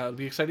 Yeah, it'll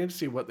be exciting to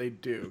see what they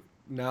do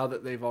now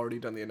that they've already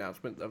done the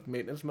announcement of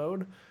maintenance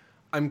mode.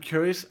 I'm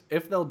curious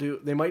if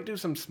they might do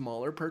some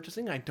smaller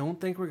purchasing. I don't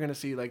think we're going to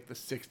see like the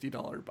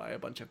 $60 buy a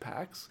bunch of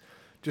packs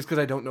just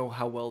because I don't know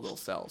how well they'll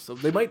sell. So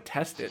they might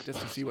test it just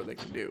to see what they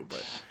can do,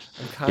 but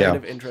I'm kind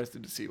of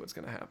interested to see what's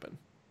going to happen.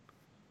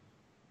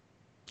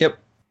 Yep.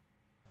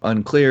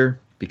 Unclear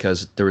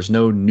because there was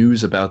no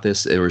news about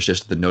this. It was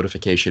just the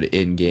notification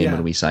in game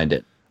when we signed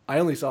it. I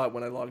only saw it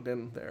when I logged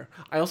in there.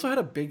 I also had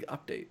a big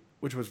update,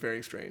 which was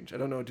very strange. I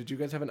don't know. Did you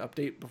guys have an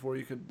update before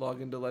you could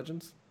log into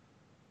Legends?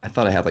 I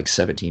thought I had like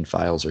 17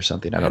 files or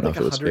something. I don't know if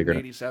it was bigger.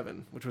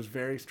 187, which was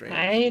very strange.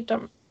 I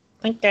don't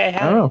think I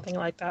had anything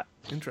like that.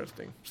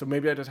 Interesting. So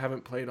maybe I just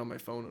haven't played on my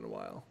phone in a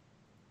while.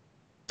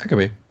 That could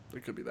be.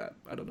 It could be that.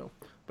 I don't know.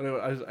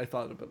 But I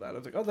thought about that. I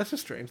was like, oh, that's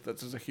just strange.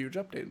 That's just a huge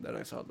update. And then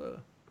I saw the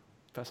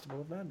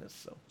Festival of Madness.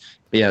 So.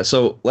 But yeah,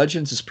 so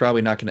Legends is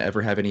probably not going to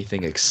ever have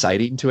anything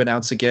exciting to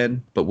announce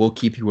again, but we'll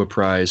keep you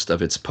apprised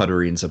of its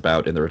putterings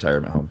about in the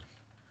retirement home.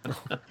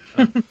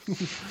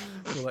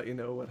 We'll let you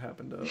know what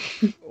happened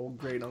to old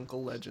great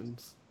Uncle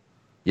Legends.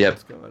 Yep.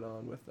 What's going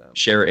on with them.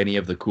 Share any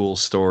of the cool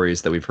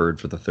stories that we've heard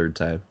for the third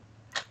time.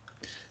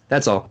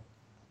 That's all.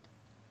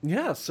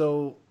 Yeah,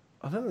 so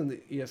other than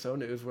the ESO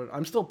news,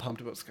 I'm still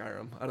pumped about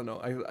Skyrim. I don't know.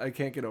 I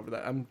can't get over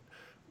that.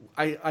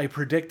 I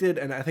predicted,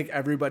 and I think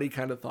everybody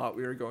kind of thought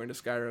we were going to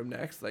Skyrim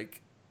next.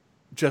 Like,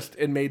 just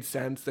it made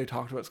sense. They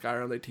talked about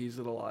Skyrim. They teased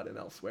it a lot and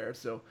elsewhere.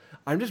 So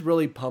I'm just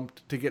really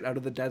pumped to get out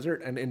of the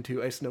desert and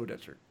into a snow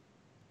desert.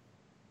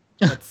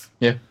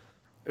 Yeah.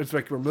 It's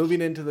like we're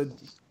moving into the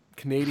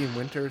Canadian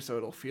winter, so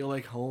it'll feel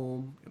like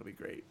home. It'll be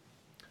great.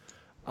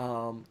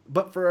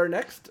 But for our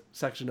next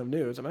section of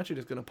news, I'm actually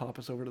just going to pop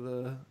us over to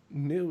the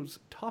news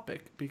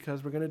topic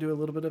because we're going to do a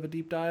little bit of a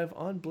deep dive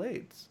on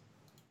Blades.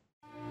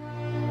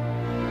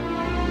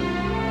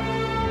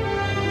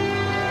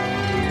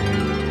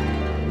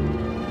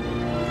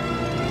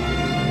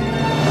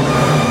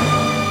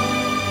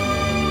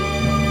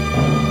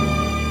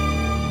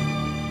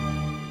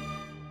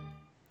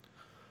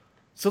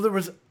 So there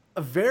was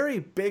a very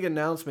big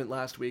announcement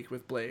last week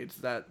with Blades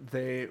that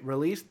they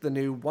released the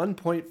new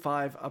 1.5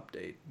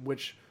 update,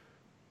 which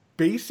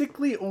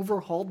basically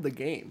overhauled the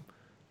game.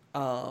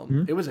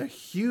 It was a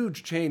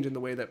huge change in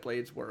the way that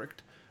Blades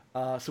worked.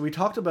 So we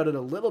talked about it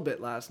a little bit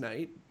last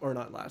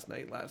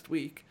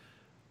week.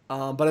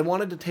 But I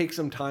wanted to take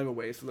some time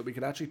away so that we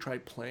could actually try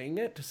playing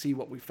it to see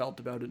what we felt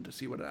about it, to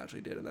see what it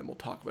actually did, and then we'll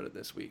talk about it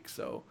this week.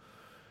 So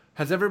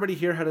has everybody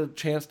here had a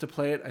chance to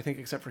play it? I think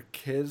except for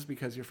Kiz,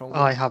 because your phone...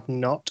 I have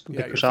not,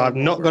 because I've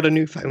not got a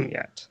new phone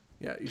yet.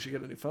 Yeah, you should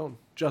get a new phone,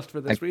 just for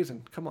this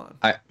reason. Come on.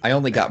 I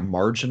only got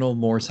marginal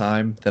more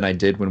time than I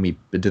did when we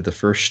did the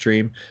first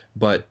stream,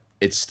 but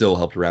it still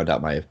helped round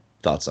out my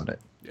thoughts on it.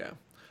 Yeah.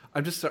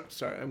 I'm just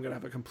sorry, I'm going to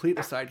have a complete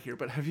aside here,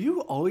 but have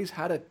you always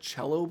had a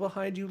cello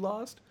behind you,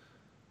 Lost?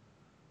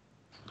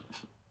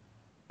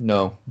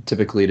 No,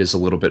 typically it is a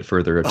little bit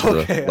further to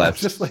the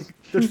left. Just like,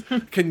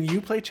 can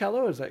you play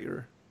cello? Is that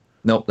your...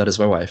 Nope, that is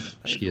my wife.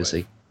 She is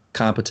a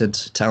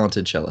competent,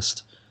 talented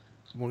cellist.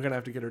 We're going to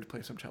have to get her to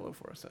play some cello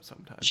for us at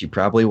some time. She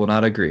probably will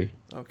not agree.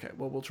 Okay,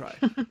 well, we'll try.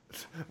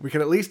 We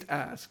can at least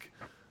ask.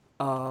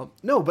 No,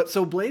 but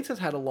so Blades has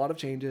had a lot of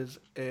changes.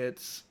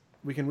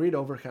 We can read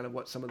over kind of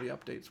what some of the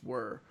updates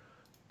were.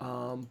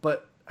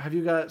 But have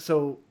you got,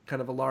 so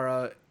kind of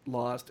Alara,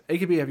 Lost.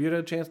 AKB, have you had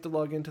a chance to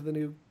log into the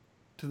new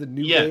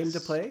game to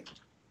play?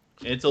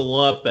 It's a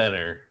lot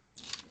better.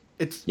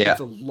 It's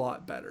a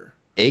lot better.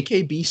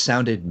 AKB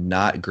sounded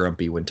not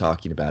grumpy when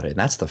talking about it, and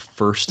that's the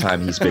first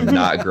time he's been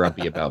not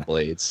grumpy about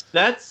Blades.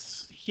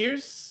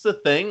 Here's the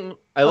thing.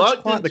 I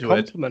logged into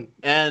it,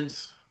 and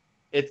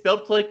it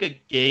felt like a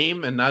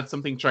game and not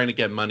something trying to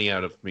get money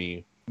out of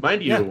me.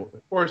 Mind you,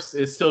 of course,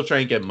 it's still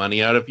trying to get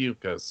money out of you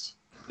because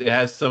it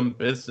has some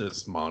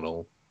business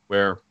model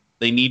where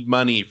they need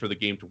money for the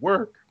game to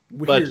work.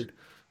 Weird. But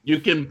you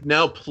can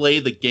now play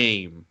the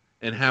game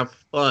and have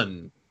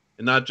fun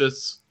and not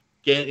just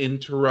get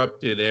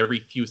interrupted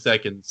every few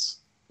seconds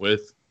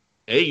with,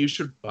 hey, you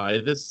should buy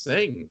this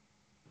thing.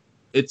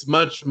 It's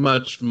much,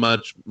 much,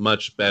 much,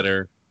 much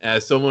better.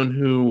 As someone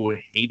who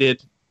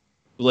hated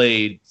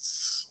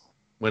Blades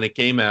when it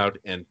came out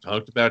and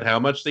talked about how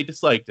much they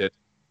disliked it,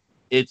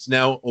 it's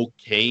now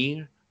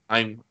okay.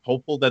 I'm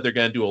hopeful that they're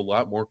going to do a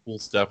lot more cool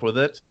stuff with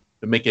it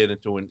to make it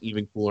into an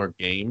even cooler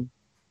game.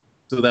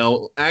 So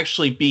that'll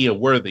actually be a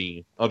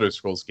worthy Elder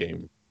Scrolls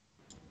game.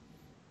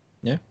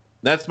 Yeah.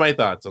 That's my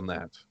thoughts on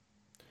that.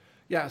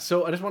 Yeah,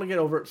 so I just want to get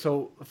over...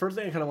 So the first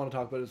thing I kind of want to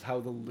talk about is how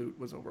the loot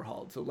was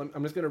overhauled. So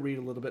I'm just going to read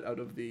a little bit out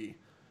of the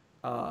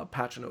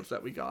patch notes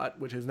that we got,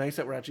 which is nice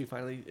that we're actually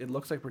finally, it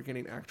looks like we're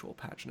getting actual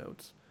patch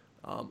notes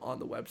on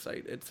the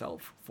website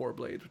itself for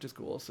Blades, which is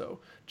cool. So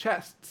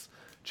chests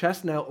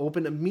now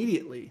open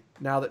immediately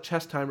now that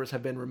chest timers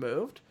have been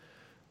removed.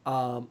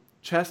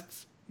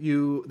 Chests,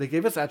 they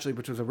gave us actually,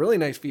 which was a really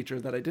nice feature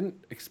that I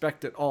didn't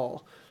expect at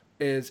all,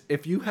 is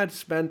if you had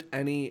spent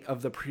any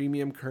of the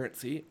premium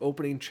currency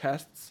opening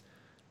chests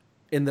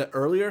in the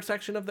earlier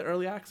section of the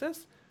early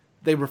access,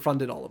 they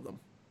refunded all of them,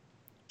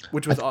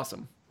 which was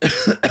awesome.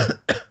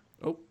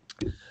 Oh,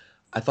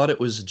 I thought it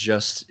was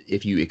just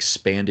if you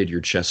expanded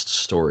your chest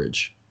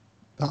storage.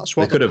 That's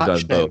what They could the have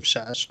patch done note both.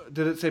 says.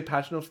 did it say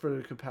patch notes for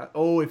the capacity?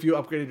 Oh, if you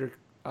upgraded your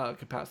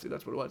capacity,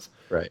 that's what it was.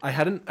 Right. I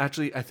hadn't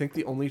actually. I think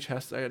the only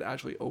chests I had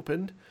actually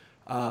opened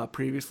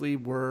previously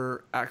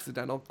were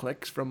accidental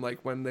clicks from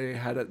like when they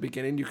had at the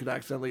beginning. You could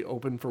accidentally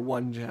open for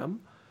 1 gem.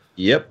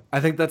 Yep.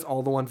 I think that's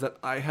all the ones that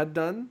I had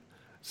done.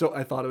 So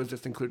I thought it was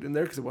just included in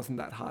there because it wasn't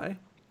that high.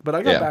 But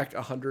I got back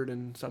 100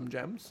 and some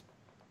gems,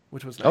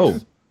 which was nice. Oh,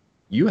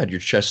 you had your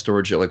chest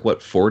storage at like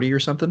what, 40 or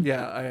something?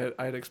 Yeah,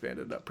 I had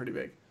expanded it up pretty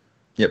big.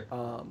 Yep.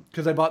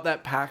 Because I bought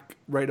that pack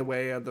right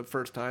away the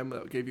first time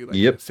that gave you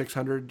like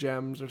 600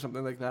 gems or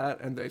something like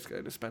that, and basically I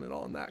had to spend it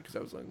all on that because I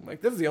was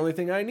like, this is the only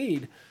thing I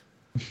need.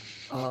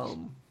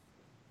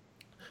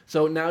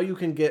 So now you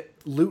can get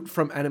loot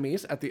from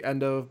enemies at the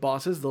end of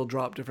bosses. They'll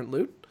drop different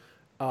loot.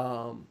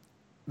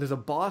 There's a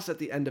boss at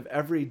the end of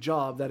every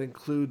job that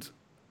includes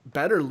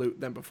better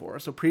loot than before.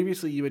 So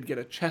previously you would get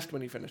a chest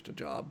when you finished a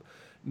job.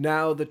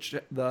 Now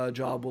the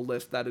job will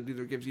list that it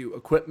either gives you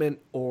equipment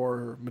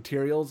or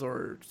materials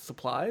or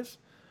supplies.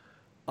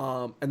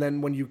 And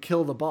then when you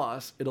kill the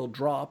boss, it'll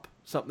drop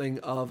something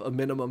of a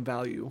minimum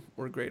value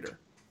or greater,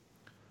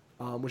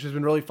 which has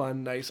been really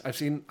fun, nice. I've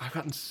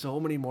gotten so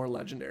many more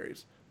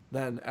legendaries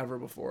than ever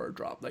before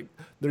drop. Like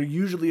they're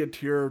usually a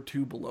tier or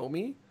 2 below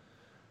me.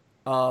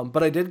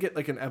 But I did get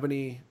like an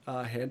ebony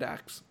hand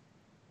axe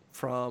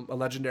from a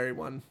legendary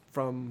one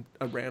from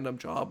a random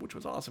job, which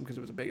was awesome because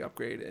it was a big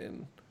upgrade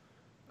in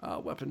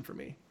weapon for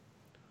me.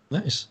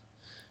 Nice.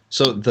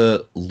 So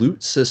the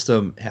loot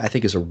system, I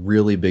think, is a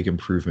really big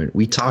improvement.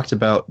 We talked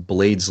about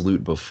Blade's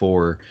loot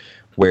before,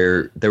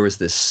 where there was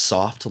this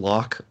soft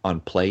lock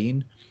on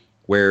playing,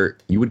 where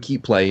you would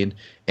keep playing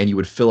and you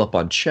would fill up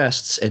on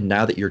chests, and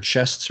now that your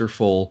chests are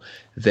full,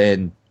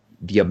 then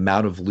the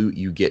amount of loot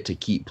you get to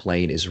keep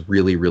playing is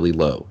really, really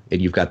low.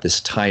 And you've got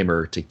this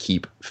timer to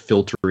keep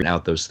filtering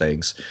out those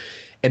things.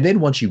 And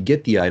then once you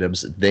get the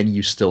items, then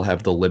you still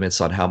have the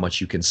limits on how much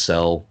you can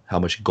sell, how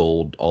much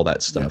gold, all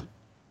that stuff.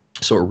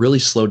 Yeah. So it really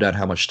slowed down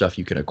how much stuff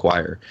you can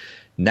acquire.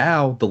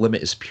 Now the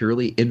limit is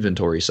purely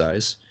inventory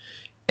size.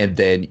 And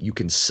then you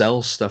can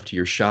sell stuff to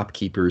your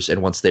shopkeepers.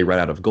 And once they run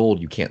out of gold,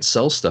 you can't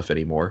sell stuff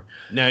anymore.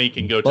 Now you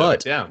can go to other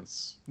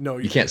towns. No,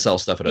 you can't sell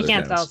stuff at other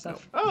towns. You can't sell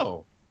stuff.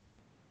 Oh.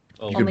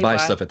 You can buy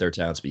stuff at their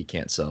towns, but you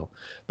can't sell.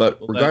 But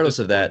regardless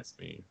of that,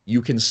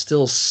 you can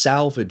still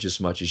salvage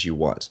as much as you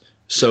want.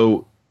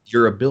 So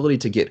your ability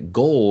to get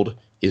gold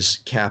is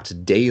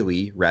capped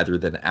daily rather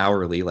than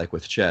hourly, like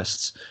with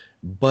chests.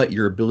 But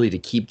your ability to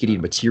keep getting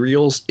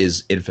materials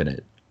is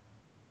infinite,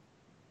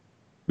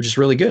 which is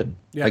really good.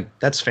 Yeah. Like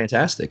that's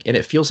fantastic. And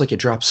it feels like it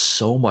drops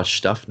so much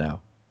stuff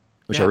now,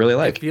 which I really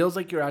like. It feels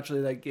like you're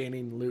actually like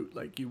gaining loot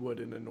like you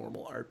would in a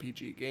normal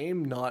RPG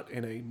game, not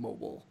in a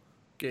mobile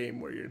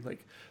game where you're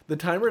like, the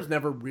timers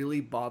never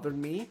really bothered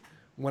me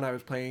when I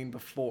was playing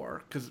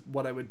before, because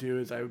what I would do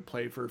is I would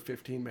play for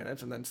 15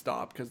 minutes and then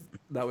stop, because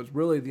that was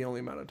really the only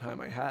amount of time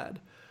I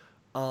had.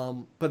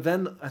 But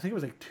then I think it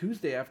was like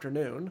Tuesday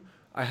afternoon,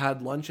 I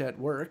had lunch at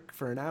work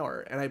for an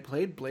hour, and I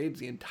played Blades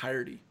the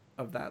entirety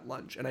of that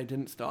lunch, and I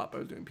didn't stop. I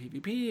was doing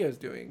PvP, I was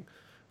doing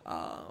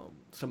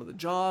some of the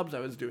jobs, I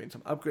was doing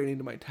some upgrading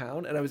to my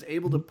town, and I was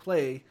able to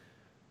play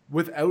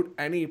without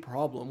any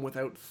problem,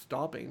 without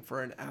stopping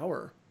for an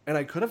hour. And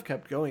I could have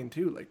kept going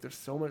too. Like there's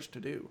so much to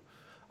do.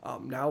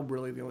 Now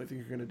really the only thing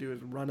you're going to do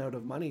is run out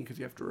of money because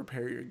you have to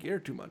repair your gear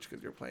too much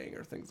because you're playing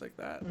or things like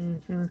that.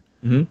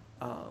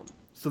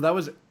 So that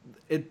was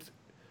it.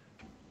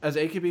 As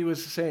AKB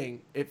was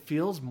saying, it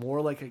feels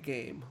more like a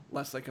game,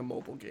 less like a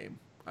mobile game,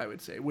 I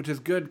would say, which is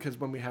good because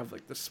when we have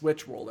like the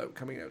Switch rollout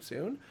coming out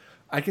soon,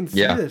 I can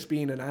see this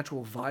being an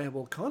actual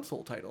viable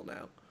console title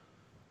now.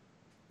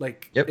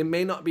 Like, it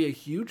may not be a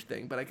huge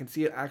thing, but I can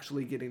see it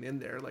actually getting in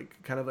there.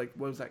 Like, kind of like,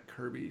 what was that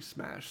Kirby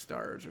Smash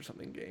Stars or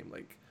something game?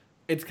 Like,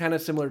 it's kind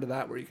of similar to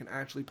that where you can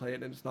actually play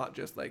it and it's not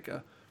just like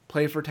a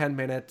play for 10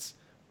 minutes,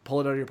 pull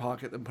it out of your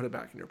pocket, then put it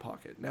back in your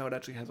pocket. Now it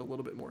actually has a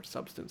little bit more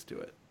substance to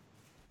it.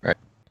 Right.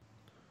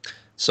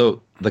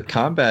 So the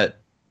combat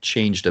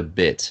changed a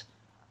bit.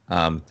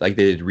 Like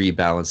they did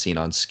rebalancing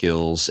on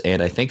skills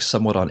and I think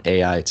somewhat on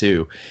AI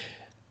too.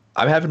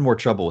 I'm having more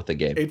trouble with the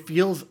game. It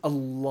feels a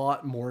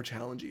lot more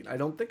challenging. I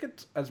don't think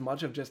it's as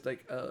much of just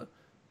like a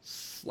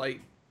slight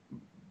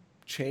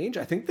change.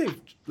 I think they've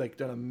like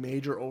done a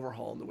major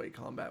overhaul in the way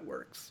combat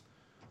works.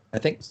 I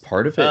think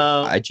part of it,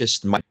 I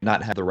just might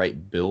not have the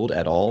right build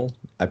at all.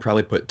 I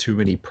probably put too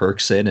many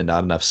perks in and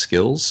not enough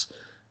skills.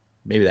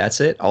 Maybe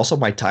that's it. Also,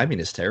 my timing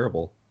is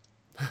terrible.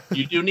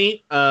 You do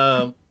need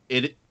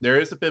it. There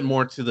is a bit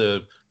more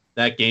to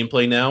that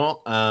gameplay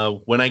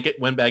now. When I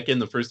went back in,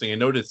 the first thing I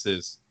noticed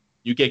is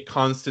you get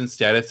constant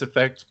status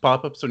effect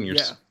pop-ups on your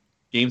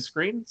game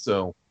screen.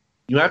 So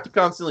you have to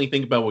constantly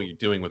think about what you're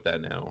doing with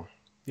that now.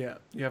 Yeah,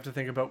 you have to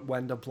think about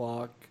when to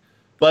block.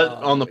 But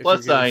on the if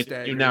plus you're getting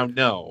side, you now staggered.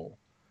 know.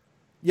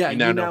 Yeah,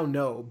 you now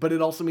know. But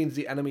it also means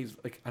the enemies,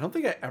 like, I don't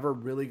think I ever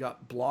really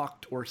got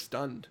blocked or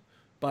stunned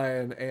by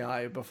an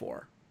AI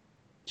before.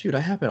 Dude, I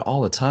have it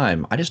all the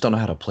time. I just don't know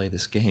how to play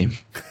this game.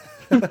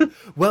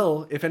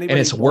 Well, if anybody And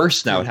it's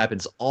worse now. to, It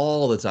happens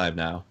all the time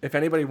now. if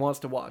anybody wants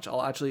to watch,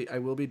 I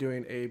will be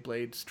doing a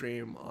Blade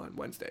stream on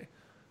Wednesday.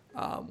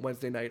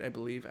 Wednesday night, I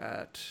believe,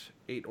 at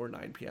 8 or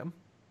 9 p.m.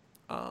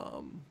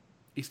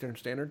 Eastern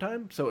Standard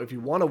Time. So if you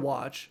want to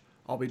watch,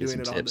 I'll be doing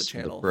it on the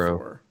channel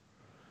for...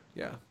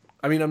 Yeah.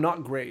 I mean, I'm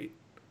not great,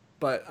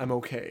 but I'm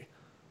okay.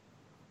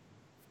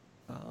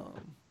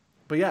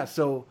 But yeah,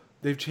 so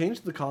they've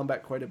changed the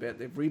combat quite a bit.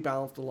 They've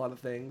rebalanced a lot of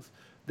things.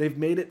 They've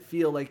made it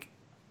feel like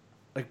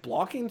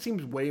blocking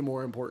seems way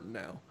more important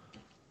now.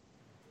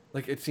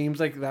 Like, it seems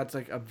like that's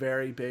like a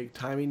very big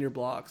timing your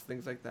blocks,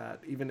 things like that.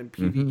 Even in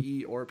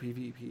PvE or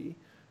PvP,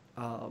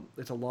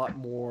 it's a lot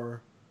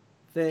more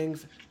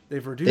things.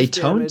 They've reduced. They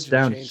toned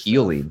down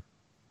healing.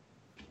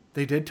 Stuff.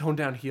 They did tone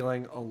down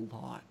healing a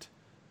lot.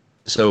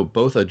 So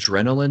both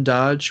Adrenaline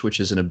Dodge, which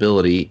is an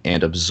ability,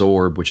 and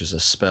Absorb, which is a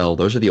spell,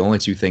 those are the only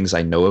two things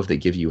I know of that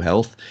give you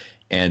health,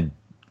 and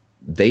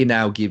they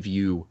now give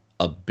you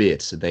a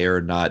bit. They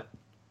are not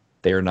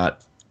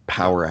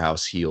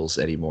powerhouse heals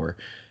anymore,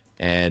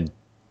 and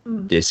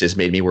this has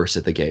made me worse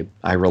at the game.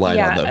 I relied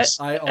on those.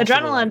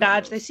 Adrenaline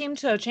Dodge, they seem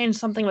to have changed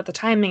something with the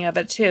timing of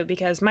it too,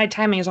 because my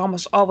timing is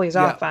almost always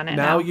off on it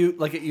now. You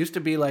like, it used to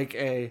be like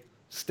a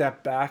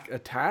step back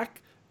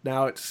attack.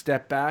 Now it's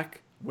step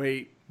back,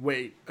 wait,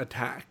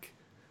 attack.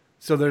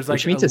 So there's like,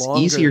 which means it's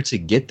easier to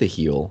get the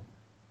heal.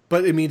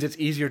 But it means it's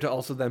easier to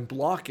also then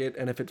block it,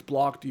 and if it's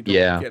blocked, you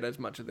don't get as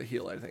much of the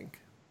heal, I think.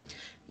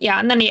 Yeah,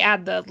 and then you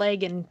add the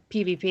leg in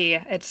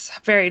PvP. It's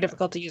very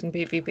difficult to use in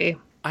PvP.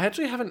 I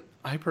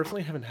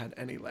personally haven't had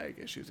any lag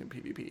issues in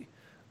PvP.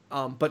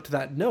 But to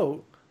that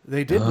note,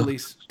 they did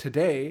release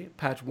today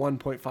patch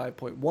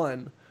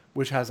 1.5.1,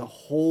 which has a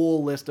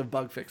whole list of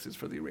bug fixes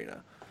for the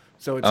arena.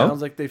 So it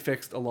sounds like they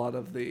fixed a lot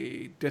of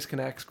the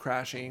disconnects,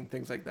 crashing,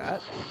 things like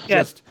that.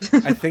 Yes.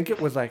 I think it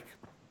was like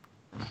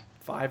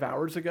 5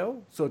 hours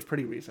ago, so it's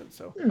pretty recent.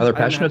 So are there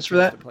patch notes for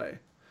that? To play.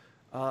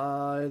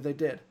 They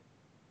did.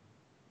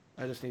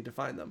 I just need to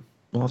find them.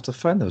 We'll have to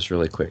find those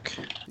really quick.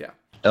 Yeah.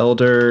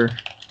 Elder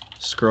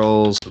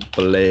Scrolls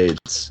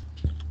Blades.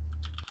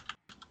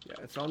 Yeah,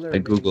 it's on their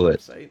Google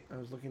website. I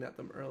was looking at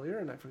them earlier,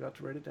 and I forgot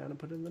to write it down and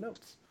put it in the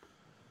notes.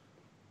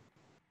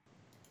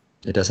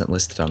 It doesn't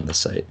list it on the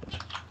site.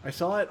 I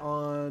saw it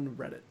on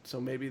Reddit,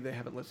 so maybe they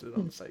haven't listed it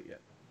on the site yet.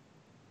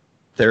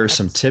 There are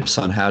some tips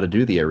on how to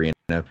do the arena,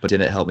 but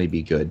didn't help me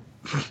be good.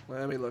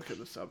 Let me look at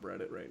the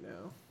subreddit right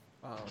now.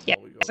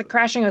 So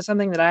crashing was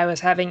something that I was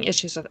having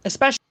issues with,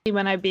 especially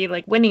when I'd be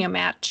like winning a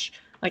match.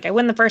 Like, I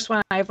win the first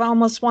one, I've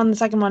almost won the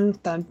second one,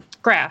 then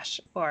crash.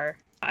 Or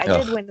I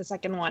did win the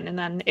second one, and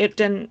then it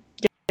didn't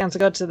get a chance to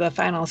go to the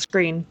final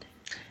screen.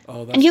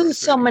 Oh, that's and you lose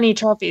so many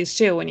trophies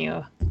too when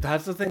you...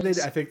 That's the thing I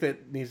think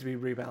that needs to be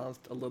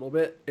rebalanced a little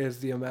bit,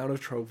 is the amount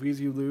of trophies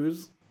you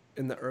lose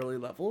in the early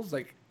levels.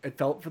 Like, it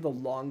felt for the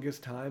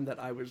longest time that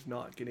I was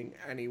not getting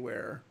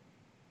anywhere,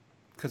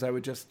 because I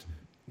would just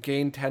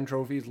gain 10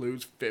 trophies,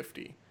 lose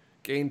 50.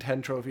 Gain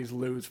 10 trophies,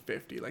 lose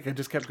 50. Like, I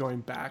just kept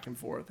going back and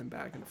forth and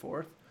back and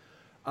forth.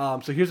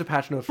 So here's a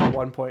patch note for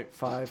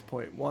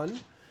 1.5.1.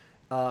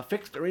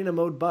 Fixed arena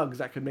mode bugs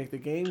that could make the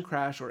game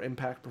crash or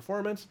impact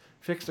performance.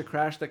 Fixed a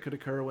crash that could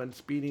occur when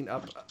speeding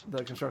up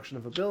the construction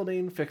of a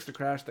building. Fixed a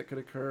crash that could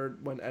occur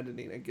when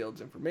editing a guild's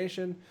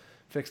information.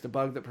 Fixed a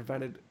bug that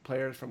prevented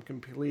players from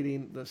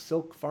completing the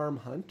Silk Farm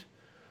hunt.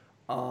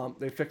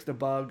 They fixed a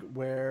bug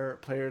where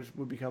players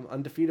would become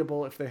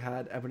undefeatable if they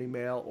had Ebony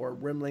Mail or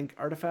Rimlink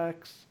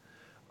artifacts.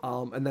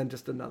 And then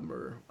just a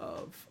number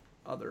of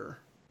other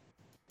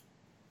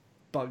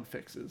bug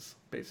fixes,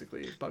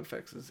 basically. Bug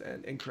fixes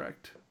and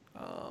incorrect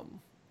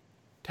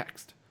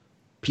text.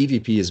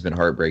 PvP has been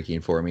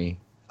heartbreaking for me.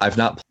 I've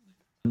not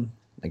played.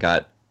 I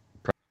got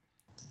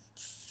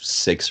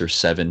 6 or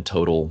 7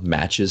 total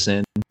matches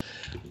in.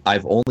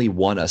 I've only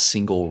won a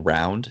single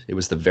round. It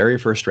was the very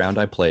first round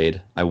I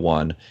played. I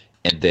won,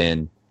 and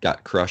then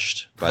got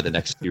crushed by the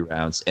next few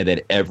rounds. And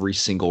then every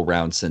single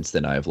round since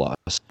then I've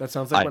lost. That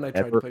sounds like when I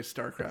tried to play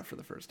StarCraft for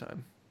the first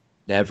time.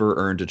 Never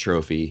earned a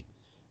trophy.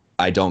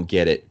 I don't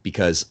get it,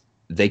 because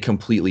they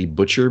completely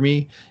butcher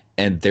me,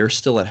 and they're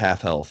still at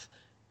half health,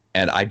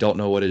 and I don't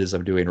know what it is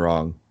I'm doing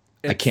wrong.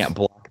 I can't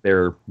block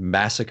their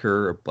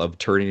massacre of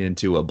turning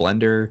into a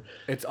blender.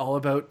 It's all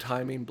about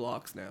timing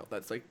blocks now.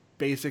 That's like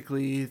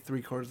basically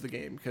 3/4 of the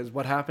game, because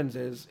what happens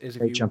is if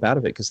they jump out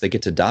of it because they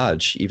get to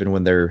dodge even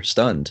when they're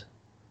stunned.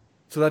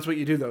 So that's what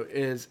you do, though,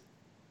 is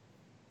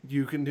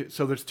you can do...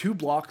 So there's 2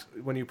 blocks.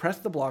 When you press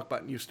the block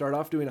button, you start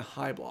off doing a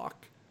high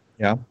block.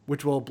 Yeah.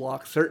 Which will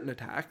block certain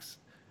attacks.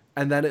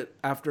 and then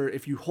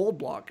if you hold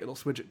block, it'll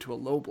switch it to a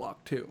low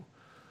block too.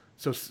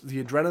 So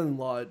the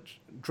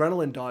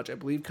adrenaline dodge, I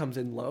believe, comes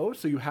in low,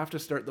 so you have to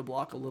start the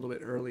block a little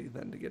bit early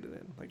then to get it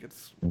in. Like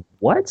it's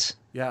What?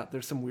 yeah,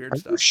 there's some weird Are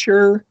stuff. you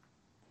sure?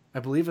 I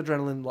believe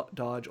adrenaline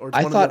dodge or it's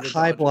I one thought of the other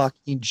high dodges.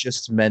 blocking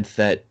just meant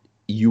that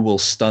you will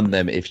stun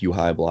them if you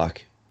high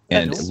block,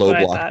 and That's low what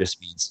I block thought.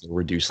 just means you'll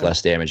reduce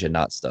less damage and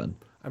not stun.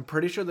 I'm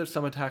pretty sure there's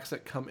some attacks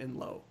that come in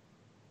low.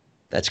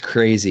 That's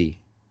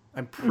crazy.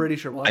 I'm pretty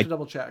sure. We'll have to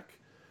double check.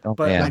 Oh,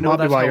 But man. I That know might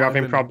be that's why how you're I've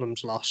having been-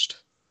 problems lost.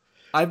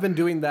 I've been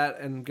doing that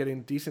and getting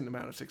a decent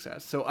amount of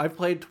success. So I've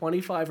played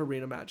 25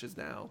 arena matches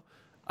now.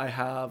 I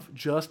have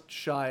just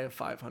shy of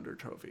 500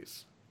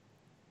 trophies.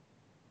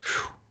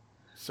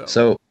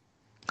 So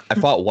I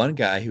fought one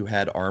guy who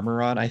had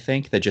armor on, I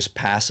think, that just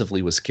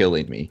passively was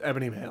killing me.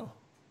 Ebony Mail.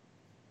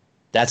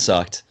 That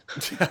sucked.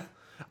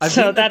 I've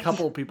So beaten a that's-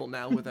 couple people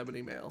now with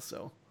Ebony Mail,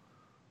 so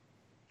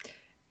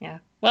Yeah.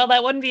 Well,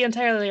 that wouldn't be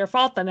entirely your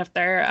fault then if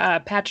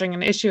they're patching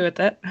an issue with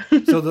it.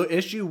 So the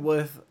issue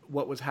with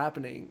what was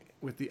happening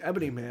with the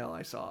Ebony Mail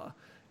I saw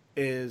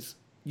is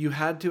you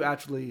had to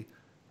actually,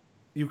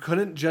 you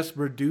couldn't just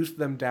reduce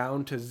them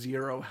down to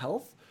 0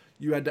 health.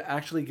 You had to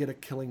actually get a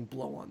killing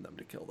blow on them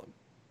to kill them.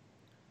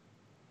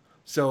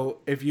 So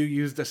if you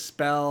used a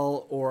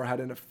spell or had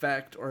an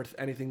effect or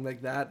anything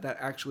like that that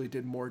actually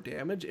did more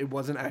damage, it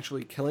wasn't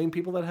actually killing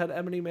people that had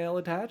Ebony Mail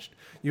attached.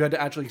 You had to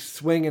actually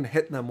swing and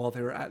hit them while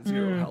they were at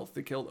 0 health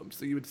to kill them.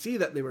 So you would see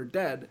that they were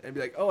dead and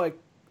be like, oh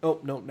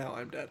no, now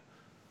I'm dead.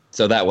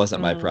 So that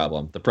wasn't my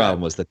problem. The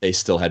problem was that they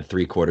still had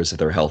 3/4 of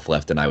their health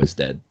left and I was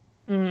dead.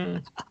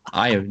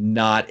 I am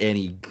not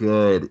any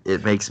good.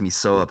 It makes me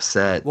so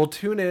upset. We'll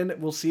tune in.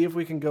 We'll see if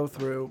we can go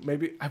through.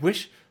 Maybe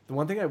the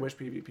one thing I wish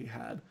PvP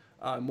had.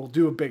 We'll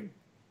do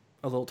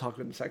a little talk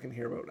in a second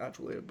here about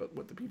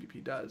what the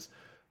PvP does.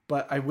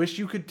 But I wish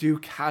you could do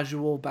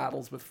casual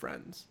battles with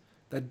friends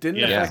that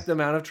didn't affect the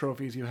amount of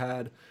trophies you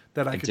had.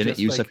 That I could didn't just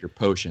use up your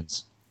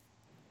potions.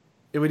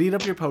 It would eat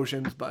up your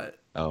potions, but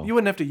Oh. you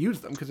wouldn't have to use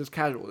them because it's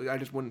casual. I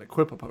just wouldn't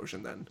equip a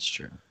potion then. That's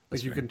true. Like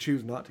That's you fair. can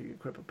choose not to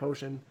equip a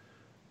potion,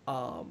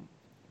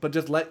 but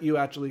just let you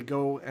actually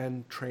go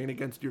and train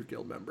against your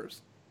guild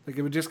members. Like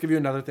it would just give you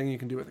another thing you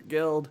can do with a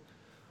guild,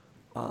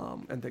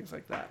 and things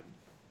like that.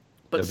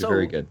 But That'd be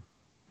very good.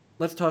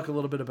 Let's talk a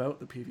little bit about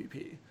the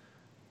PvP.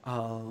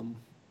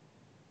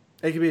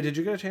 AKB, did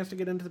you get a chance to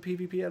get into the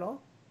PvP at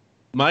all?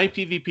 My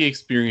PvP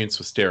experience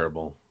was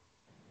terrible.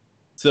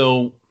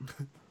 So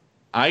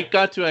I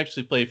got to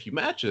actually play a few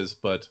matches,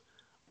 but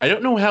I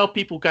don't know how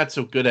people got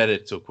so good at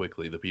it so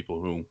quickly, the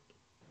people who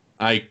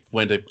I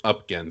went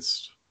up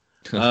against.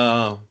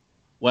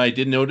 What I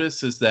did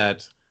notice is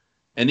that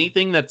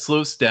anything that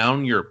slows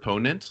down your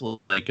opponent,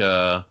 like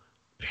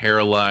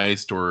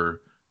paralyzed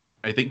or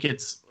I think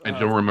I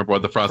don't remember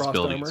what the frost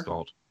ability is armor?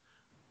 called.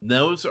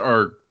 Those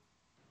are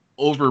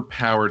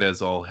overpowered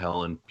as all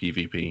hell in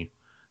PvP.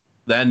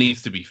 That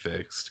needs to be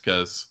fixed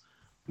because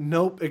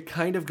Nope, it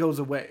kind of goes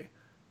away.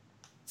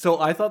 So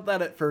I thought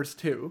that at first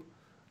too.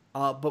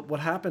 But what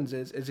happens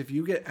is if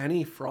you get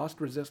any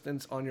frost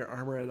resistance on your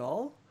armor at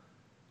all,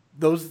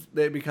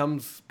 it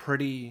becomes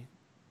pretty.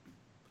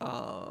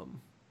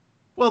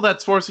 well,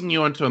 that's forcing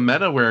you into a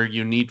meta where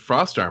you need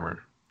frost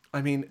armor.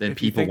 I mean, Then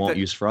if you people think won't that-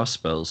 use frost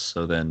spells,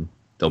 so then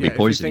they'll yeah, be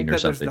poisoning if you or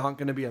think that something. there's not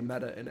going to be a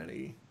meta in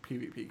any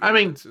PvP game, I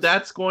mean, it's just-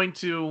 that's going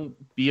to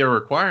be a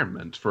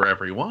requirement for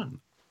everyone.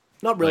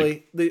 not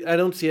really. I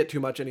don't see it too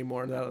much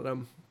anymore now that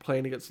I'm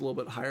playing against a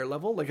little bit higher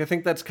level. Like I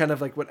think that's kind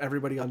of like what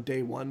everybody on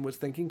day one was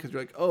thinking because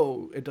you're like,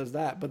 oh, it does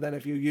that. But then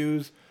if you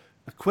use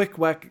a quick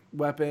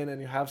weapon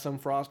and you have some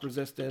frost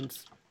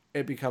resistance,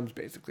 it becomes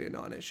basically a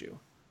non-issue.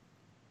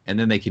 And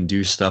then they can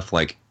do stuff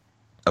like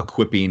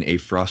equipping a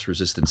frost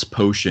resistance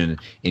potion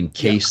in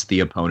case the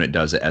opponent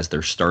does it as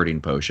their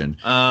starting potion.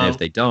 And if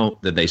they don't,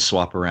 then they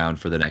swap around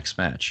for the next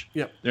match.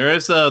 There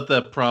is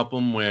the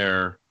problem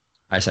where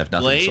I just have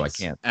nothing, Blades so I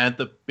can't. at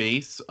the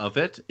base of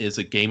it is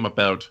a game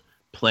about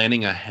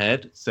planning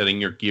ahead, setting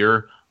your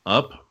gear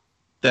up.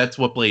 That's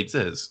what Blades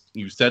is.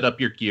 You set up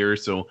your gear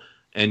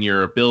and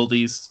your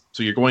abilities,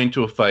 so you're going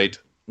to a fight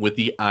with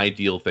the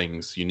ideal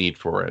things you need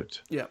for it.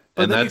 Yeah,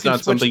 And then you that's can not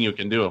switch- something you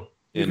can do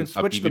You in can a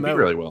switch them PvP out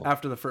really well.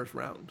 after the first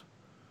round.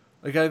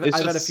 Like I've It's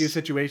had a just- few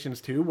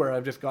situations too where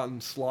I've just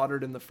gotten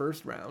slaughtered in the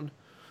first round.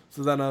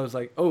 So then I was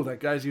like, oh, that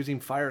guy's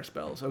using fire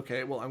spells.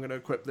 Okay, well I'm gonna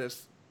equip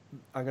this.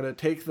 I'm gonna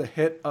take the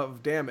hit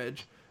of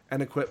damage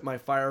and equip my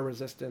fire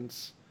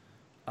resistance.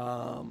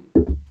 Armor.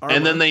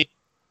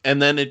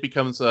 And then it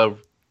becomes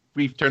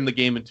we've turned the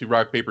game into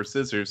rock paper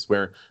scissors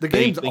where the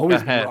they game's think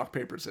always ahead. been rock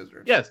paper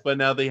scissors. Yes, but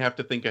now they have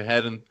to think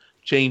ahead and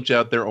change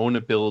out their own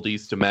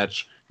abilities to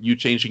match you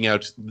changing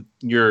out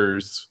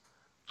yours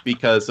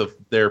because of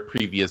their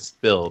previous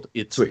build.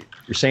 It's So what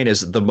you're saying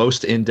is the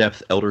most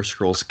in-depth Elder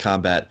Scrolls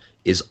combat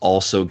is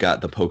also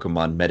got the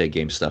Pokemon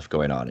metagame stuff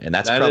going on. And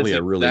that's That probably is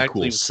a really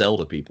exactly- cool sell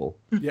to people.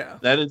 Yeah.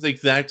 that is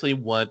exactly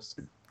what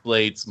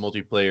Blades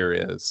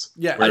multiplayer is.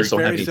 Yeah, I it's just don't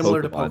have very any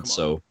similar to Pokemon,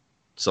 Pokemon.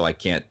 so I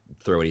can't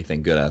throw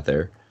anything good out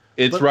there.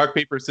 It's But- rock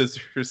paper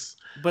scissors.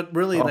 But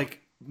really, Oh.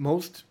 like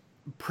most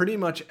pretty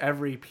much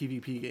every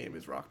PvP game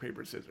is rock,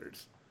 paper,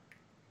 scissors.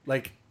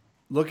 Like,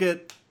 look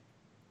at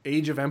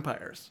Age of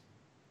Empires.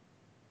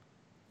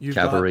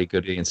 Cavalry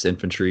good against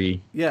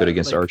infantry, Yeah, good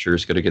against like-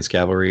 archers, good against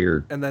cavalry,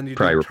 or And then you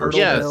probably do reverse. turtle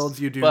Yes, builds,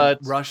 you do but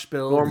rush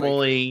builds.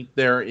 Normally,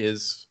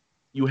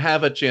 you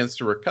have a chance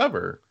to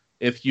recover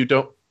if you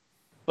don't.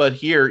 But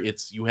here,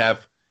 you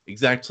have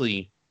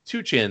exactly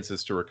 2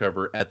 chances to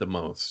recover at the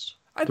most.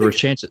 I There are think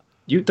chances.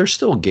 There's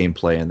still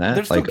gameplay in that,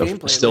 There's still like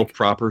gameplay, still like-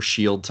 proper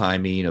shield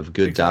timing of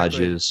good Exactly.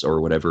 dodges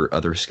or whatever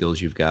other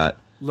skills you've got.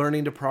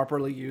 learning to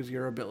properly use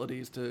your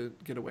abilities to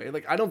get away.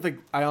 Like,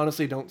 I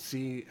honestly don't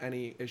see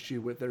any issue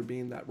with there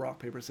being that rock,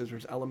 paper,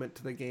 scissors element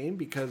to the game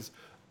because,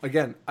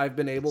 again, I've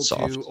been able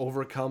Soft. to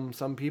overcome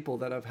some people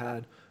that have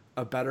had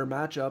a better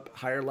matchup,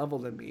 higher level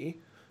than me,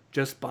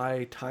 just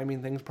by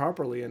timing things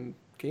properly in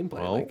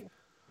gameplay.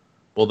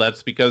 Well,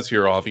 that's because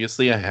you're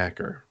obviously a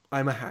hacker.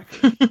 I'm a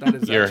hacker. That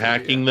is You're actually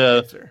hacking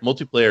the answer.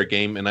 multiplayer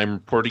game, and I'm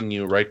reporting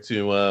you right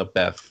to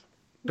Beth.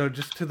 No,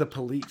 just to the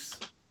police.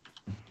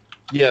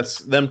 Yes,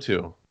 them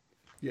too.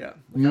 Yeah.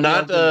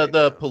 Not the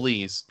the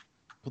police.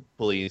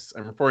 Police.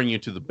 I'm reporting you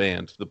to the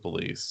band, the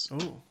police.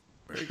 Oh,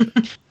 very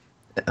good.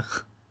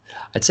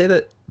 I'd say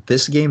that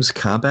this game's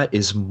combat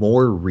is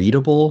more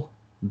readable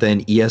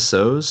than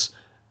ESO's,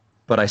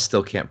 but I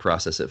still can't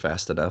process it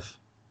fast enough.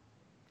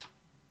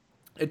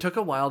 It took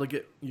a while to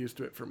get used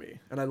to it for me,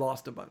 and I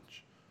lost a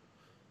bunch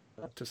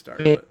to start.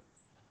 Yeah. But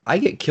I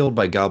get killed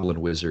by goblin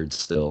wizards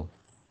still.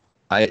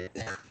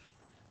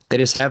 They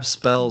just have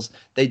spells.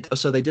 They did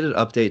an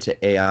update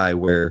to AI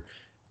where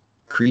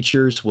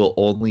creatures will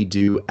only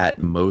do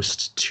at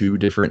most 2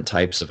 different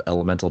types of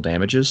elemental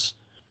damages.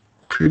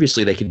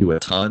 Previously they could do a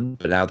ton,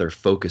 but now they're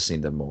focusing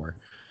them more.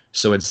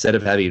 So instead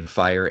of having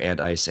fire and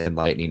ice and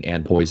lightning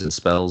and poison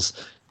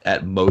spells,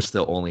 at most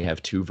they'll only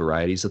have 2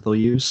 varieties that they'll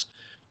use.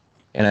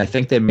 And I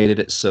think they made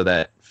it so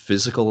that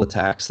physical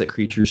attacks that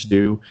creatures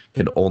do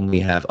can only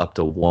have up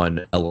to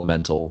 1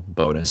 elemental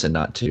bonus and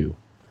not 2.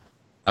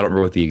 I don't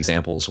remember what the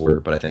examples were,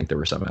 but I think there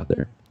were some out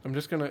there. I'm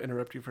just going to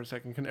interrupt you for a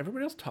second. Can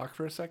everybody else talk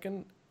for a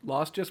second?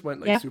 Lost just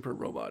went Yeah. super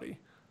robot-y.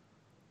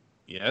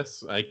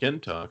 Yes, I can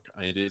talk.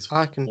 It is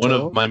I can one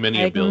talk. of my many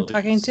I'm abilities.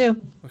 talking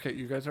too. Okay,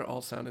 you guys are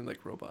all sounding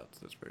like robots.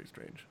 That's very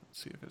strange.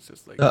 Let's see if it's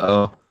just like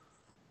Uh-oh.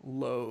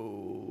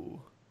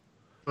 low.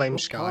 Blame We'll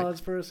Skype. pause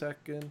for a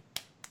second.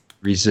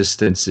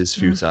 Resistance is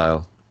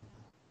futile.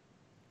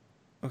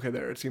 Okay,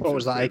 there. It seems What to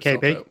was have that,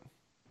 cleared itself AKP? out.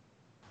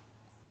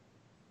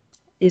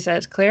 You said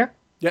it's clear?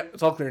 Yeah,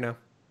 it's all clear now.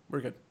 We're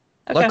good.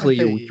 Okay.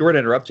 Luckily, Okay. you weren't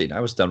interrupting. I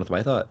was done with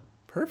my thought.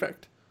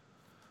 Perfect.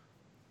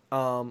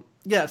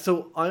 Yeah,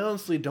 so I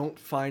honestly don't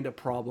find a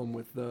problem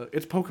with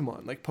it's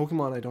Pokemon. Like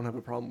Pokemon I don't have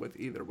a problem with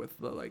either with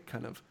the like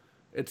kind of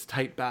it's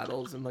tight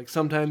battles and like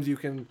sometimes you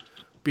can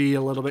be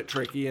a little bit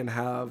tricky and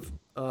have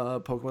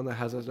a Pokemon that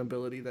has an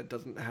ability that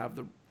doesn't have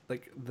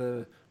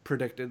the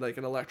predicted like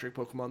an electric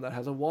Pokemon that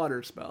has a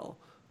water spell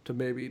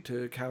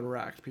to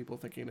counteract people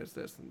thinking it's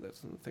this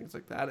and things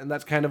like that. And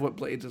that's kind of what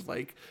Blades is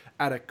like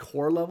at a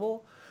core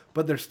level,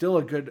 but there's still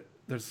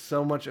there's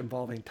so much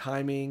involving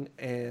timing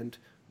and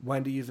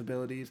when to use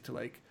abilities to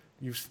like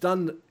you've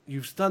stunned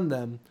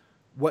them.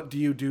 What do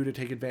you do to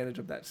take advantage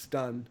of that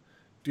stun?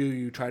 Do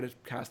you try to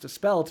cast a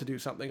spell to do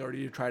something, or do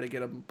you try to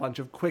get a bunch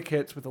of quick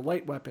hits with a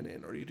light weapon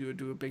in, or do you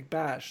do a big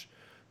bash?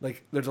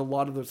 Like there's a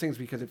lot of those things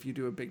because if you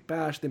do a big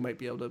bash, they might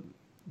be able to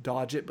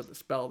dodge it, but the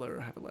spell they'll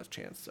have a less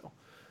chance. So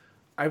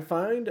I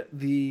find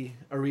the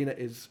arena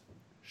is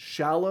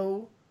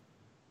shallow,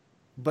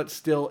 but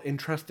still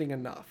interesting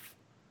enough.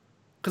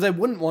 Because I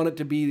wouldn't want it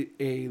to be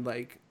a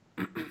like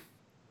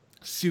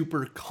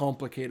super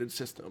complicated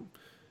system.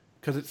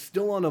 Because it's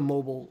still on a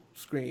mobile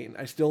screen.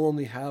 I still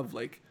only have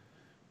like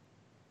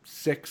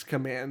 6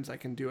 commands I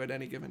can do at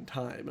any given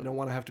time. I don't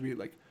want to have to be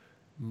like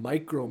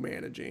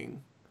micromanaging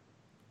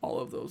all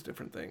of those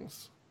different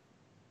things.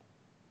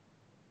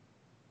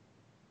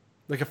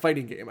 Like a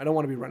fighting game. I don't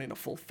want to be running a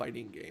full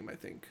fighting game, I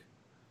think.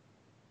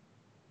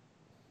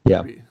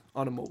 Yeah. Maybe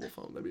on a mobile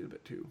phone, that'd be a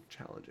bit too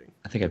challenging.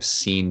 I think I've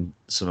seen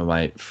some of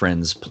my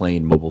friends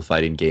playing mobile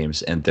fighting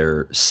games, and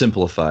they're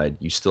simplified.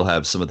 You still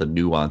have some of the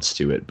nuance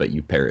to it, but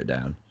you pare it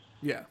down,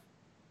 Yeah.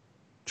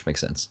 which makes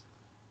sense.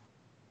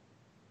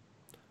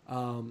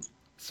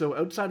 So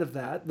outside of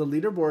that, the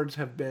leaderboards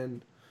have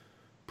been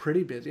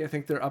pretty busy. I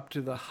think they're up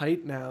to the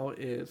height now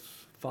is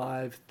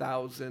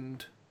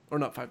 5,000, or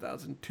not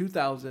 5,000,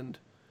 2,000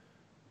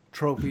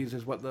 trophies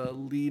is what the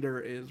leader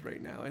is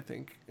right now, I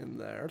think, in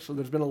there. So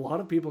there's been a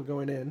lot of people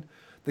going in.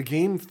 The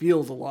game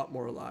feels a lot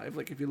more alive.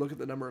 Like if you look at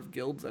the number of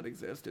guilds that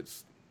exist,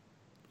 it's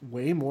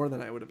way more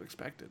than I would have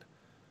expected.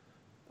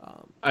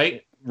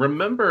 I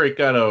remember it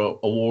got an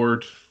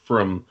award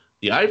from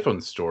the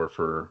iPhone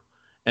store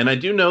and I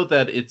do know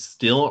that it's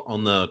still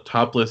on the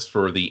top list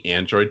for the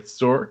Android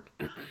store.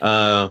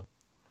 I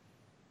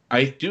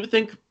do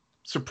think,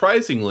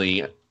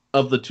 surprisingly,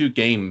 of the 2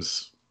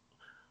 games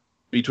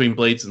between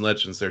Blades and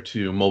Legends, they're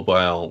 2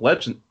 mobile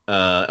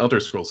Elder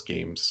Scrolls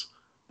games.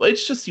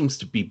 Blades just seems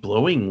to be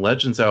blowing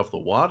Legends out of the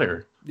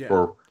water Yeah.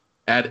 or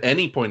at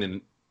any point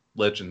in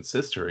Legends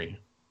history.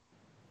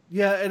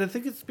 Yeah, and I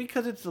think it's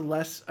because it's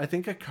I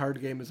think a card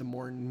game is a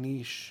more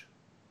niche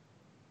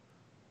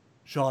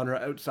genre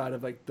outside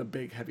of like the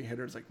big heavy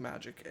hitters like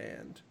Magic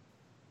and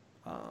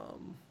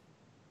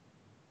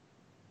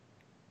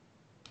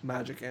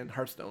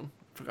Hearthstone.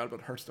 Forgot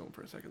about Hearthstone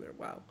for a second there.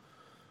 Wow.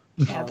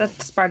 Yeah,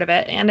 that's part of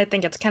it. And I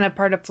think it's kind of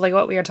part of like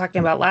what we were talking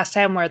about last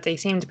time where they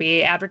seem to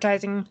be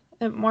advertising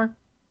it more.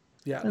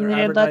 Yeah, they're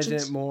advertising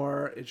it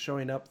more. It's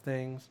showing up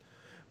things.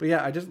 But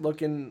yeah, I just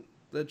look in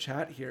the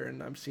chat here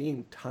and I'm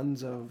seeing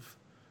tons of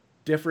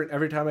different,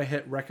 every time I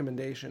hit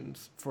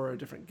recommendations for a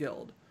different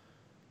guild,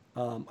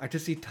 I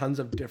just see tons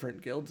of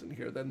different guilds in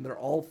here. Then they're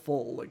all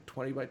full, like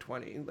 20 by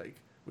 20, like,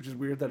 which is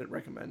weird that it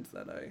recommends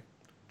that I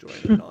join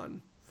a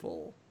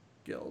non-full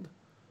guild.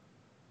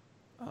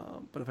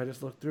 But if I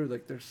just look through,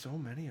 like, there's so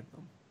many of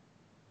them.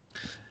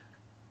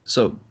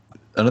 So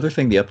another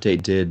thing the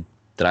update did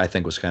that I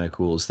think was kind of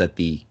cool is that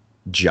the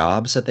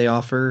jobs that they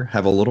offer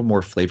have a little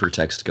more flavor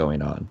text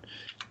going on.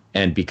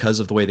 And because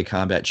of the way the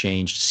combat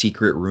changed,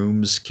 secret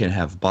rooms can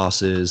have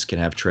bosses, can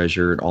have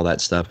treasure, and all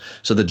that stuff.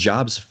 So the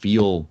jobs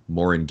feel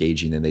more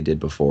engaging than they did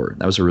before.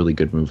 That was a really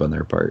good move on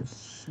their part.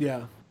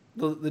 Yeah.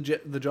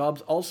 The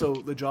jobs, also,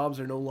 the jobs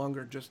are no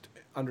longer just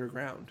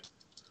underground.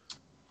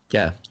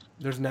 Yeah.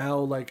 There's now,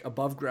 like,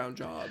 above ground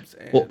jobs.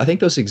 And... Well, I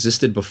think those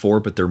existed before,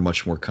 but they're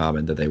much more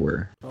common than they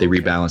were. They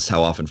rebalanced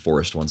how often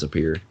forest ones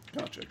appear.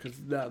 Gotcha. Because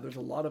there's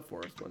a lot of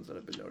forest ones that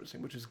I've been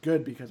noticing, which is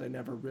good because I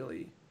never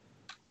really...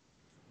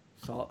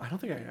 I don't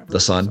think I ever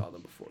saw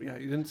them before. Yeah,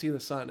 you didn't see the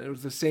sun. It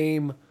was the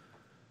same.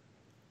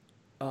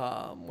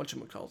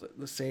 Whatchamacallit?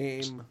 The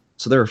same.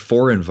 So there are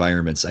 4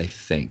 environments, I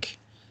think.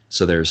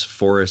 So there's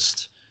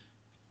forest,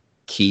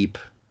 keep,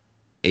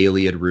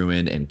 Ayleid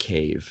ruin, and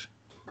cave.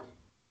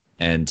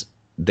 And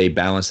they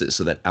balance it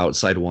so that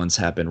outside ones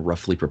happen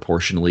roughly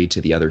proportionally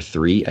to the other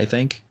 3, I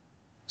think.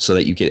 So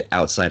that you get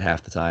outside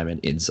half the time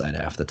and inside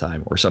half the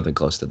time, or something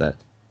close to that.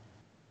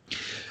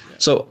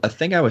 So a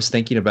thing I was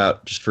thinking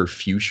about just for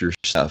future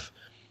stuff,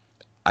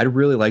 I'd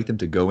really like them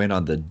to go in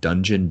on the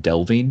dungeon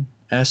delving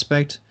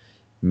aspect,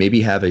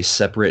 maybe have a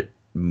separate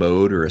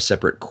mode or a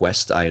separate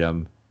quest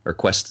item or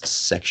quest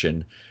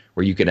section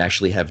where you can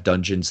actually have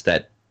dungeons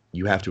that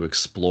you have to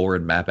explore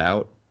and map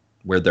out,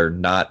 where they're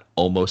not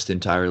almost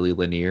entirely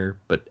linear,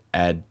 but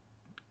add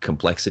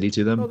complexity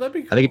to them. Oh, that'd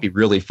be cool. I think it'd be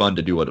really fun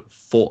to do a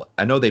full...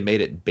 I know they made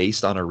it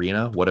based on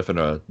Arena. What if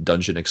a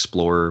Dungeon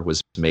Explorer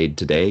was made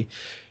today?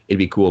 It'd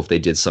be cool if they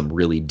did some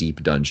really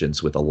deep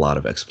dungeons with a lot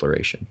of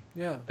exploration.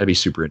 Yeah. I'd be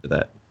super into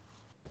that.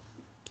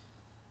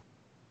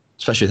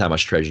 Especially with how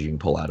much treasure you can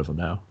pull out of them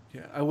now.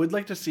 Yeah, I would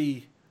like to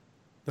see...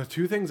 The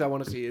 2 things I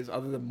want to see is,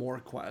 other than more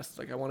quests,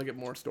 like I want to get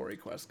more story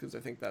quests, because I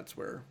think that's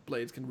where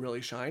Blades can really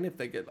shine, if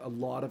they get a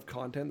lot of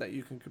content that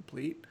you can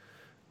complete.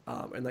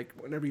 And like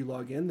whenever you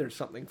log in, there's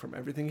something from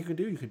everything you can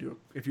do. You can do...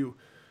 If you...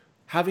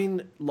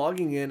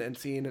 Logging in and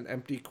seeing an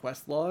empty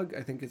quest log,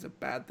 I think is a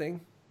bad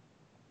thing.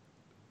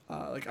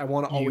 Like I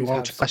want to always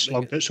have a quest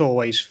log that's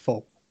always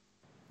full.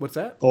 What's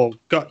that? Or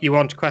you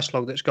want a quest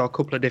log that's got a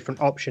couple of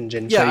different options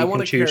in, yeah, so you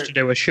can choose to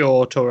do a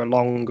short or a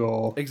long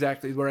or...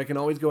 Exactly, where I can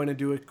always go in and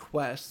do a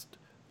quest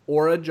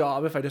or a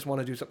job if I just want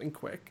to do something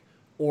quick,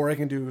 or I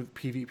can do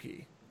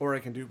PvP, or I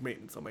can do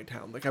maintenance on my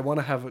town. Like I want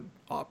to have an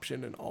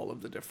option in all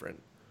of the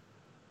different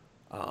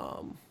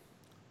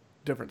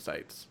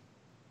sites.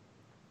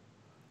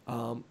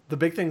 The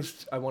big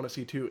things I want to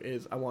see too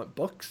is I want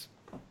books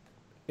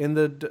in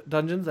the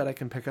dungeons that I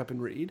can pick up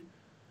and read.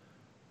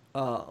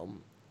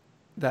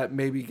 That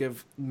maybe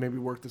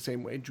work the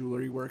same way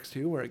jewelry works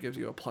too, where it gives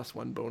you a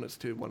 +1 bonus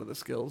to one of the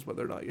skills,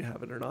 whether or not you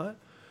have it or not.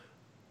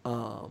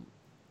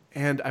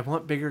 And I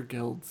want bigger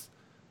guilds.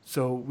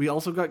 So we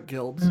also got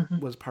guilds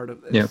was part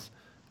of this. Yeah.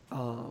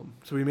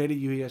 So we made a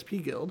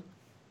UESP guild.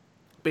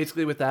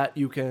 Basically with that,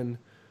 you can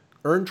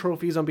earn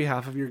trophies on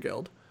behalf of your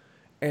guild,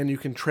 and you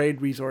can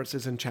trade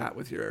resources and chat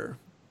with your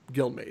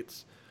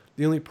guildmates.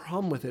 The only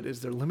problem with it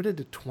is they're limited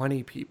to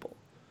 20 people,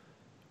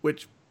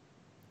 which,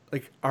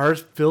 like,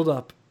 ours filled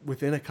up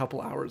within a couple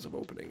hours of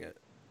opening it.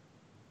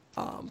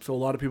 So a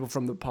lot of people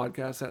from the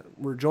podcast that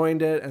were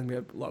joined it, and we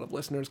had a lot of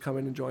listeners come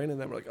in and join, and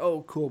then we're like,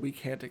 oh, cool, we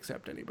can't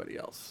accept anybody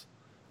else,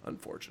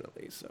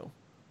 unfortunately. So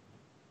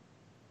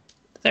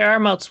there are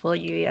multiple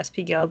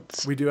UESP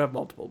guilds. we do have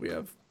multiple. We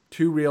have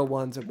 2 real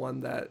ones and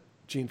one that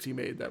GNC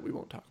made that we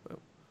won't talk about.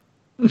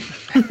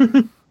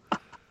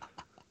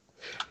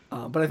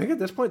 But I think at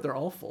this point they're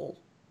all full,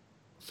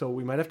 so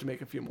we might have to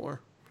make a few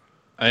more.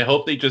 I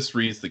hope they just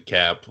raised the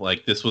cap.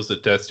 Like, this was a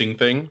testing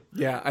thing.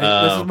 Yeah,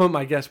 this is what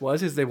my guess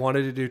was, is they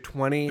wanted to do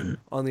 20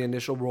 on the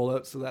initial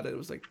rollout so that it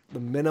was like the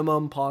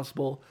minimum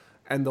possible,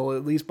 and they'll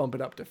at least bump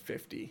it up to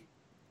 50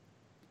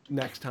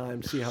 next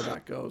time, see how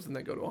that goes, and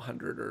then go to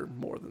 100 or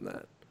more than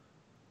that.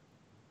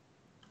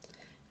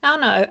 I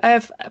don't know.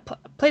 I've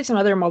played some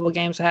other mobile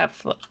games that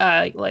have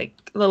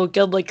like little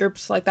guild-like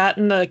groups like that,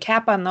 and the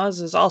cap on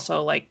those is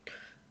also like,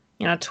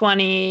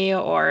 20,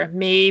 or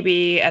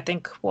maybe I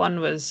think one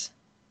was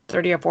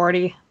 30 or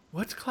 40.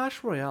 What's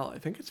Clash Royale? I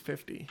think it's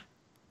 50.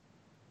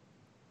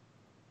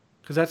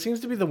 Because that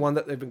seems to be the one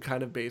that they've been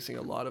kind of basing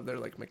a lot of their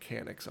like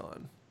mechanics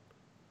on.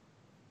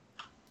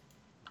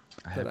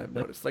 that I've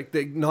noticed. Like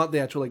not the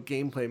actual like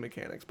gameplay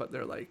mechanics, but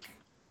they're like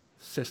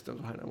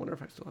systems behind it. I wonder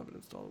if I still have it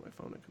installed on my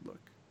phone. I could look.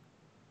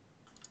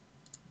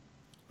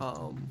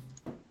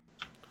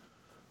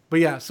 But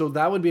yeah, so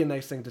that would be a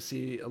nice thing to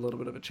see, a little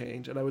bit of a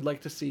change, and I would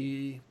like to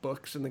see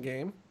books in the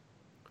game.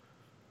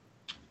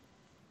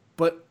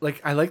 But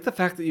like, I like the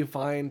fact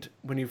that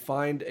when you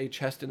find a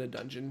chest in a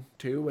dungeon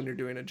too, when you're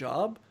doing a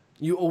job,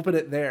 you open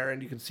it there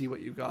and you can see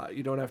what you got.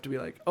 You don't have to be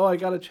like, oh, I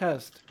got a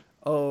chest.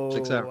 Oh,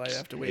 6 hours. I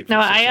have to wait.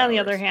 No, for 6 on the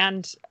hours. other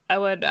hand, I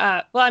would.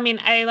 Well, I mean,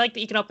 I like that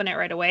you can open it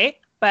right away,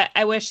 but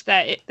I wish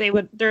that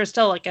there's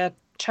still like a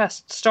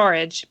chest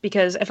storage,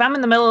 because if I'm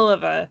in the middle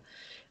of a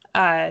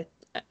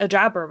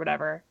job or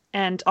whatever,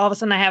 and all of a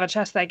sudden I have a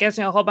chest that gives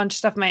me a whole bunch of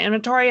stuff in my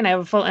inventory, and I have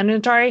a full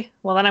inventory,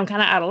 well, then I'm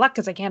kind of out of luck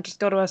because I can't just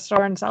go to a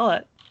store and sell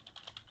it.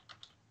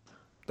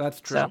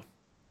 That's true. So,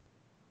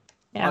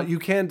 yeah. You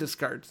can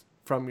discard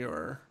from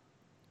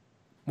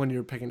when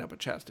you're picking up a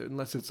chest,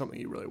 unless it's something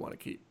you really want to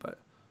keep. But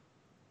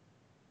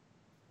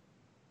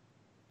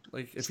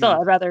like,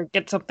 I'd rather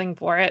get something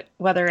for it,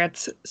 whether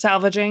it's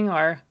salvaging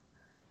or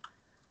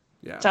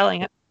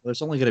selling it.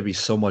 There's only going to be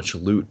so much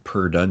loot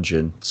per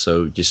dungeon,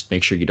 so just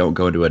make sure you don't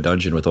go into a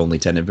dungeon with only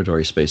 10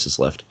 inventory spaces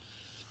left.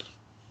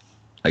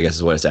 I guess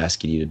is what it's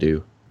asking you to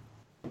do.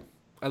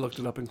 I looked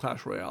it up in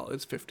Clash Royale.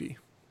 It's 50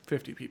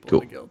 people in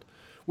the guild,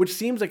 which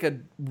seems like a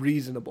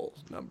reasonable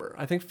number.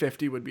 I think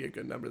 50 would be a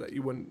good number that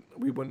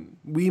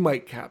we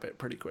might cap it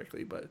pretty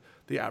quickly, but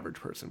the average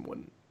person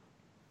wouldn't.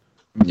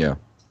 Yeah.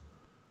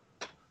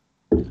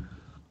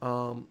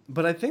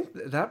 But I think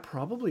that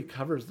probably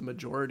covers the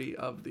majority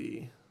of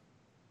the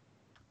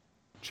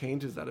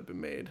changes that have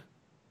been made.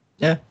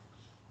 Yeah.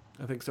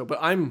 I think so. But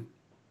I'm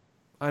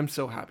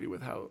so happy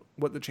with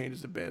what the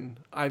changes have been.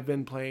 I've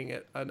been playing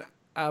it an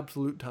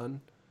absolute ton.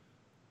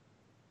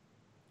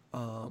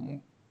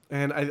 And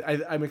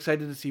I'm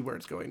excited to see where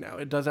it's going now.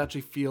 It does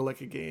actually feel like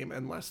a game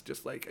and less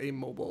just like a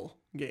mobile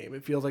game.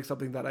 It feels like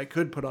something that I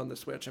could put on the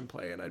Switch and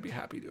play, and I'd be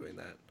happy doing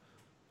that.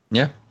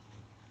 Yeah.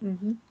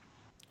 Mm-hmm.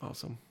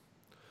 Awesome.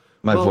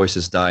 My voice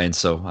is dying,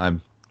 so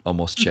I'm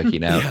almost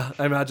checking out. Yeah,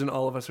 I imagine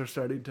all of us are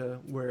starting to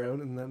wear out,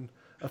 and then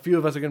a few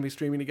of us are going to be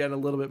streaming again a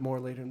little bit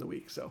more later in the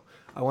week. So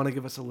I want to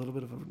give us a little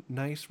bit of a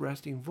nice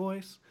resting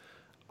voice.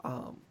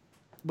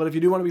 But if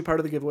you do want to be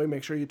part of the giveaway,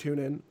 make sure you tune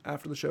in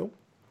after the show,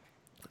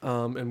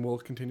 and we'll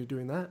continue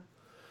doing that.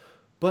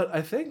 But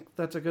I think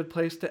that's a good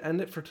place to end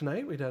it for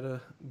tonight. We had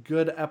a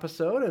good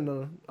episode,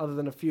 and other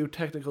than a few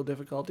technical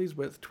difficulties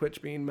with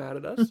Twitch being mad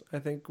at us, I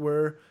think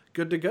we're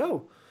good to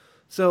go.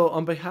 So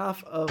on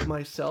behalf of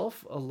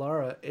myself,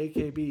 Alara,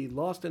 AKB,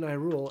 Lost in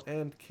Hyrule,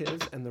 and Kiz,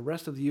 and the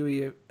rest of the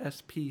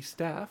UESP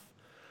staff,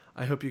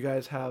 I hope you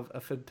guys have a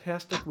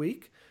fantastic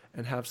week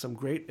and have some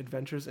great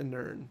adventures in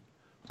Nirn.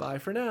 Bye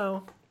for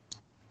now.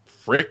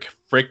 Frick,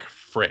 frick,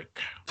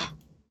 frick.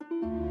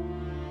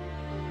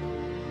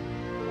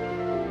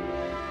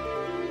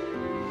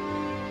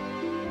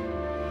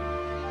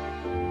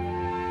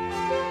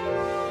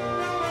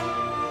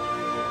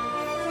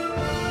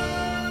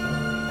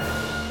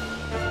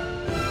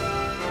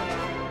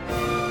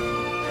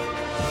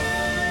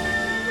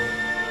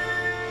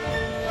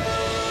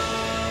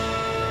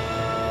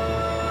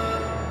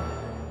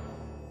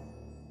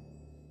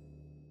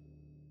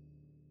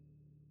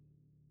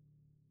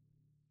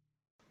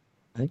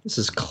 I think this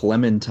is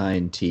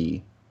clementine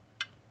tea.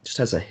 Just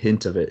has a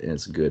hint of it, and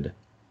it's good.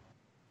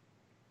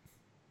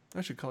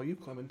 I should call you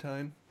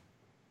Clementine.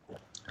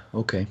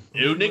 Okay.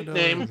 New Oh, my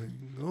nickname.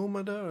 darling, oh,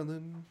 my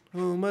darling.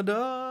 Oh, my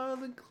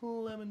darling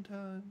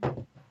Clementine.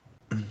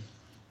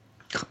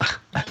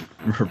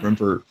 I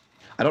remember,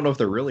 I don't know if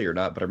they're really or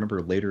not, but I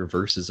remember later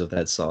verses of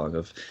that song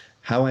of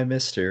how I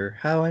missed her,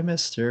 how I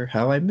missed her,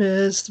 how I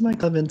missed my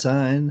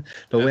Clementine.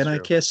 But That's when I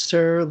true. kissed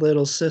her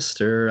little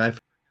sister, I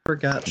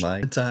forgot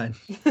my Clementine.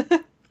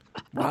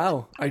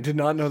 Wow, I did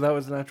not know that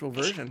was an actual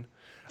version.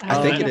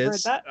 I think it I've heard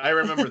is. that. I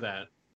remember that.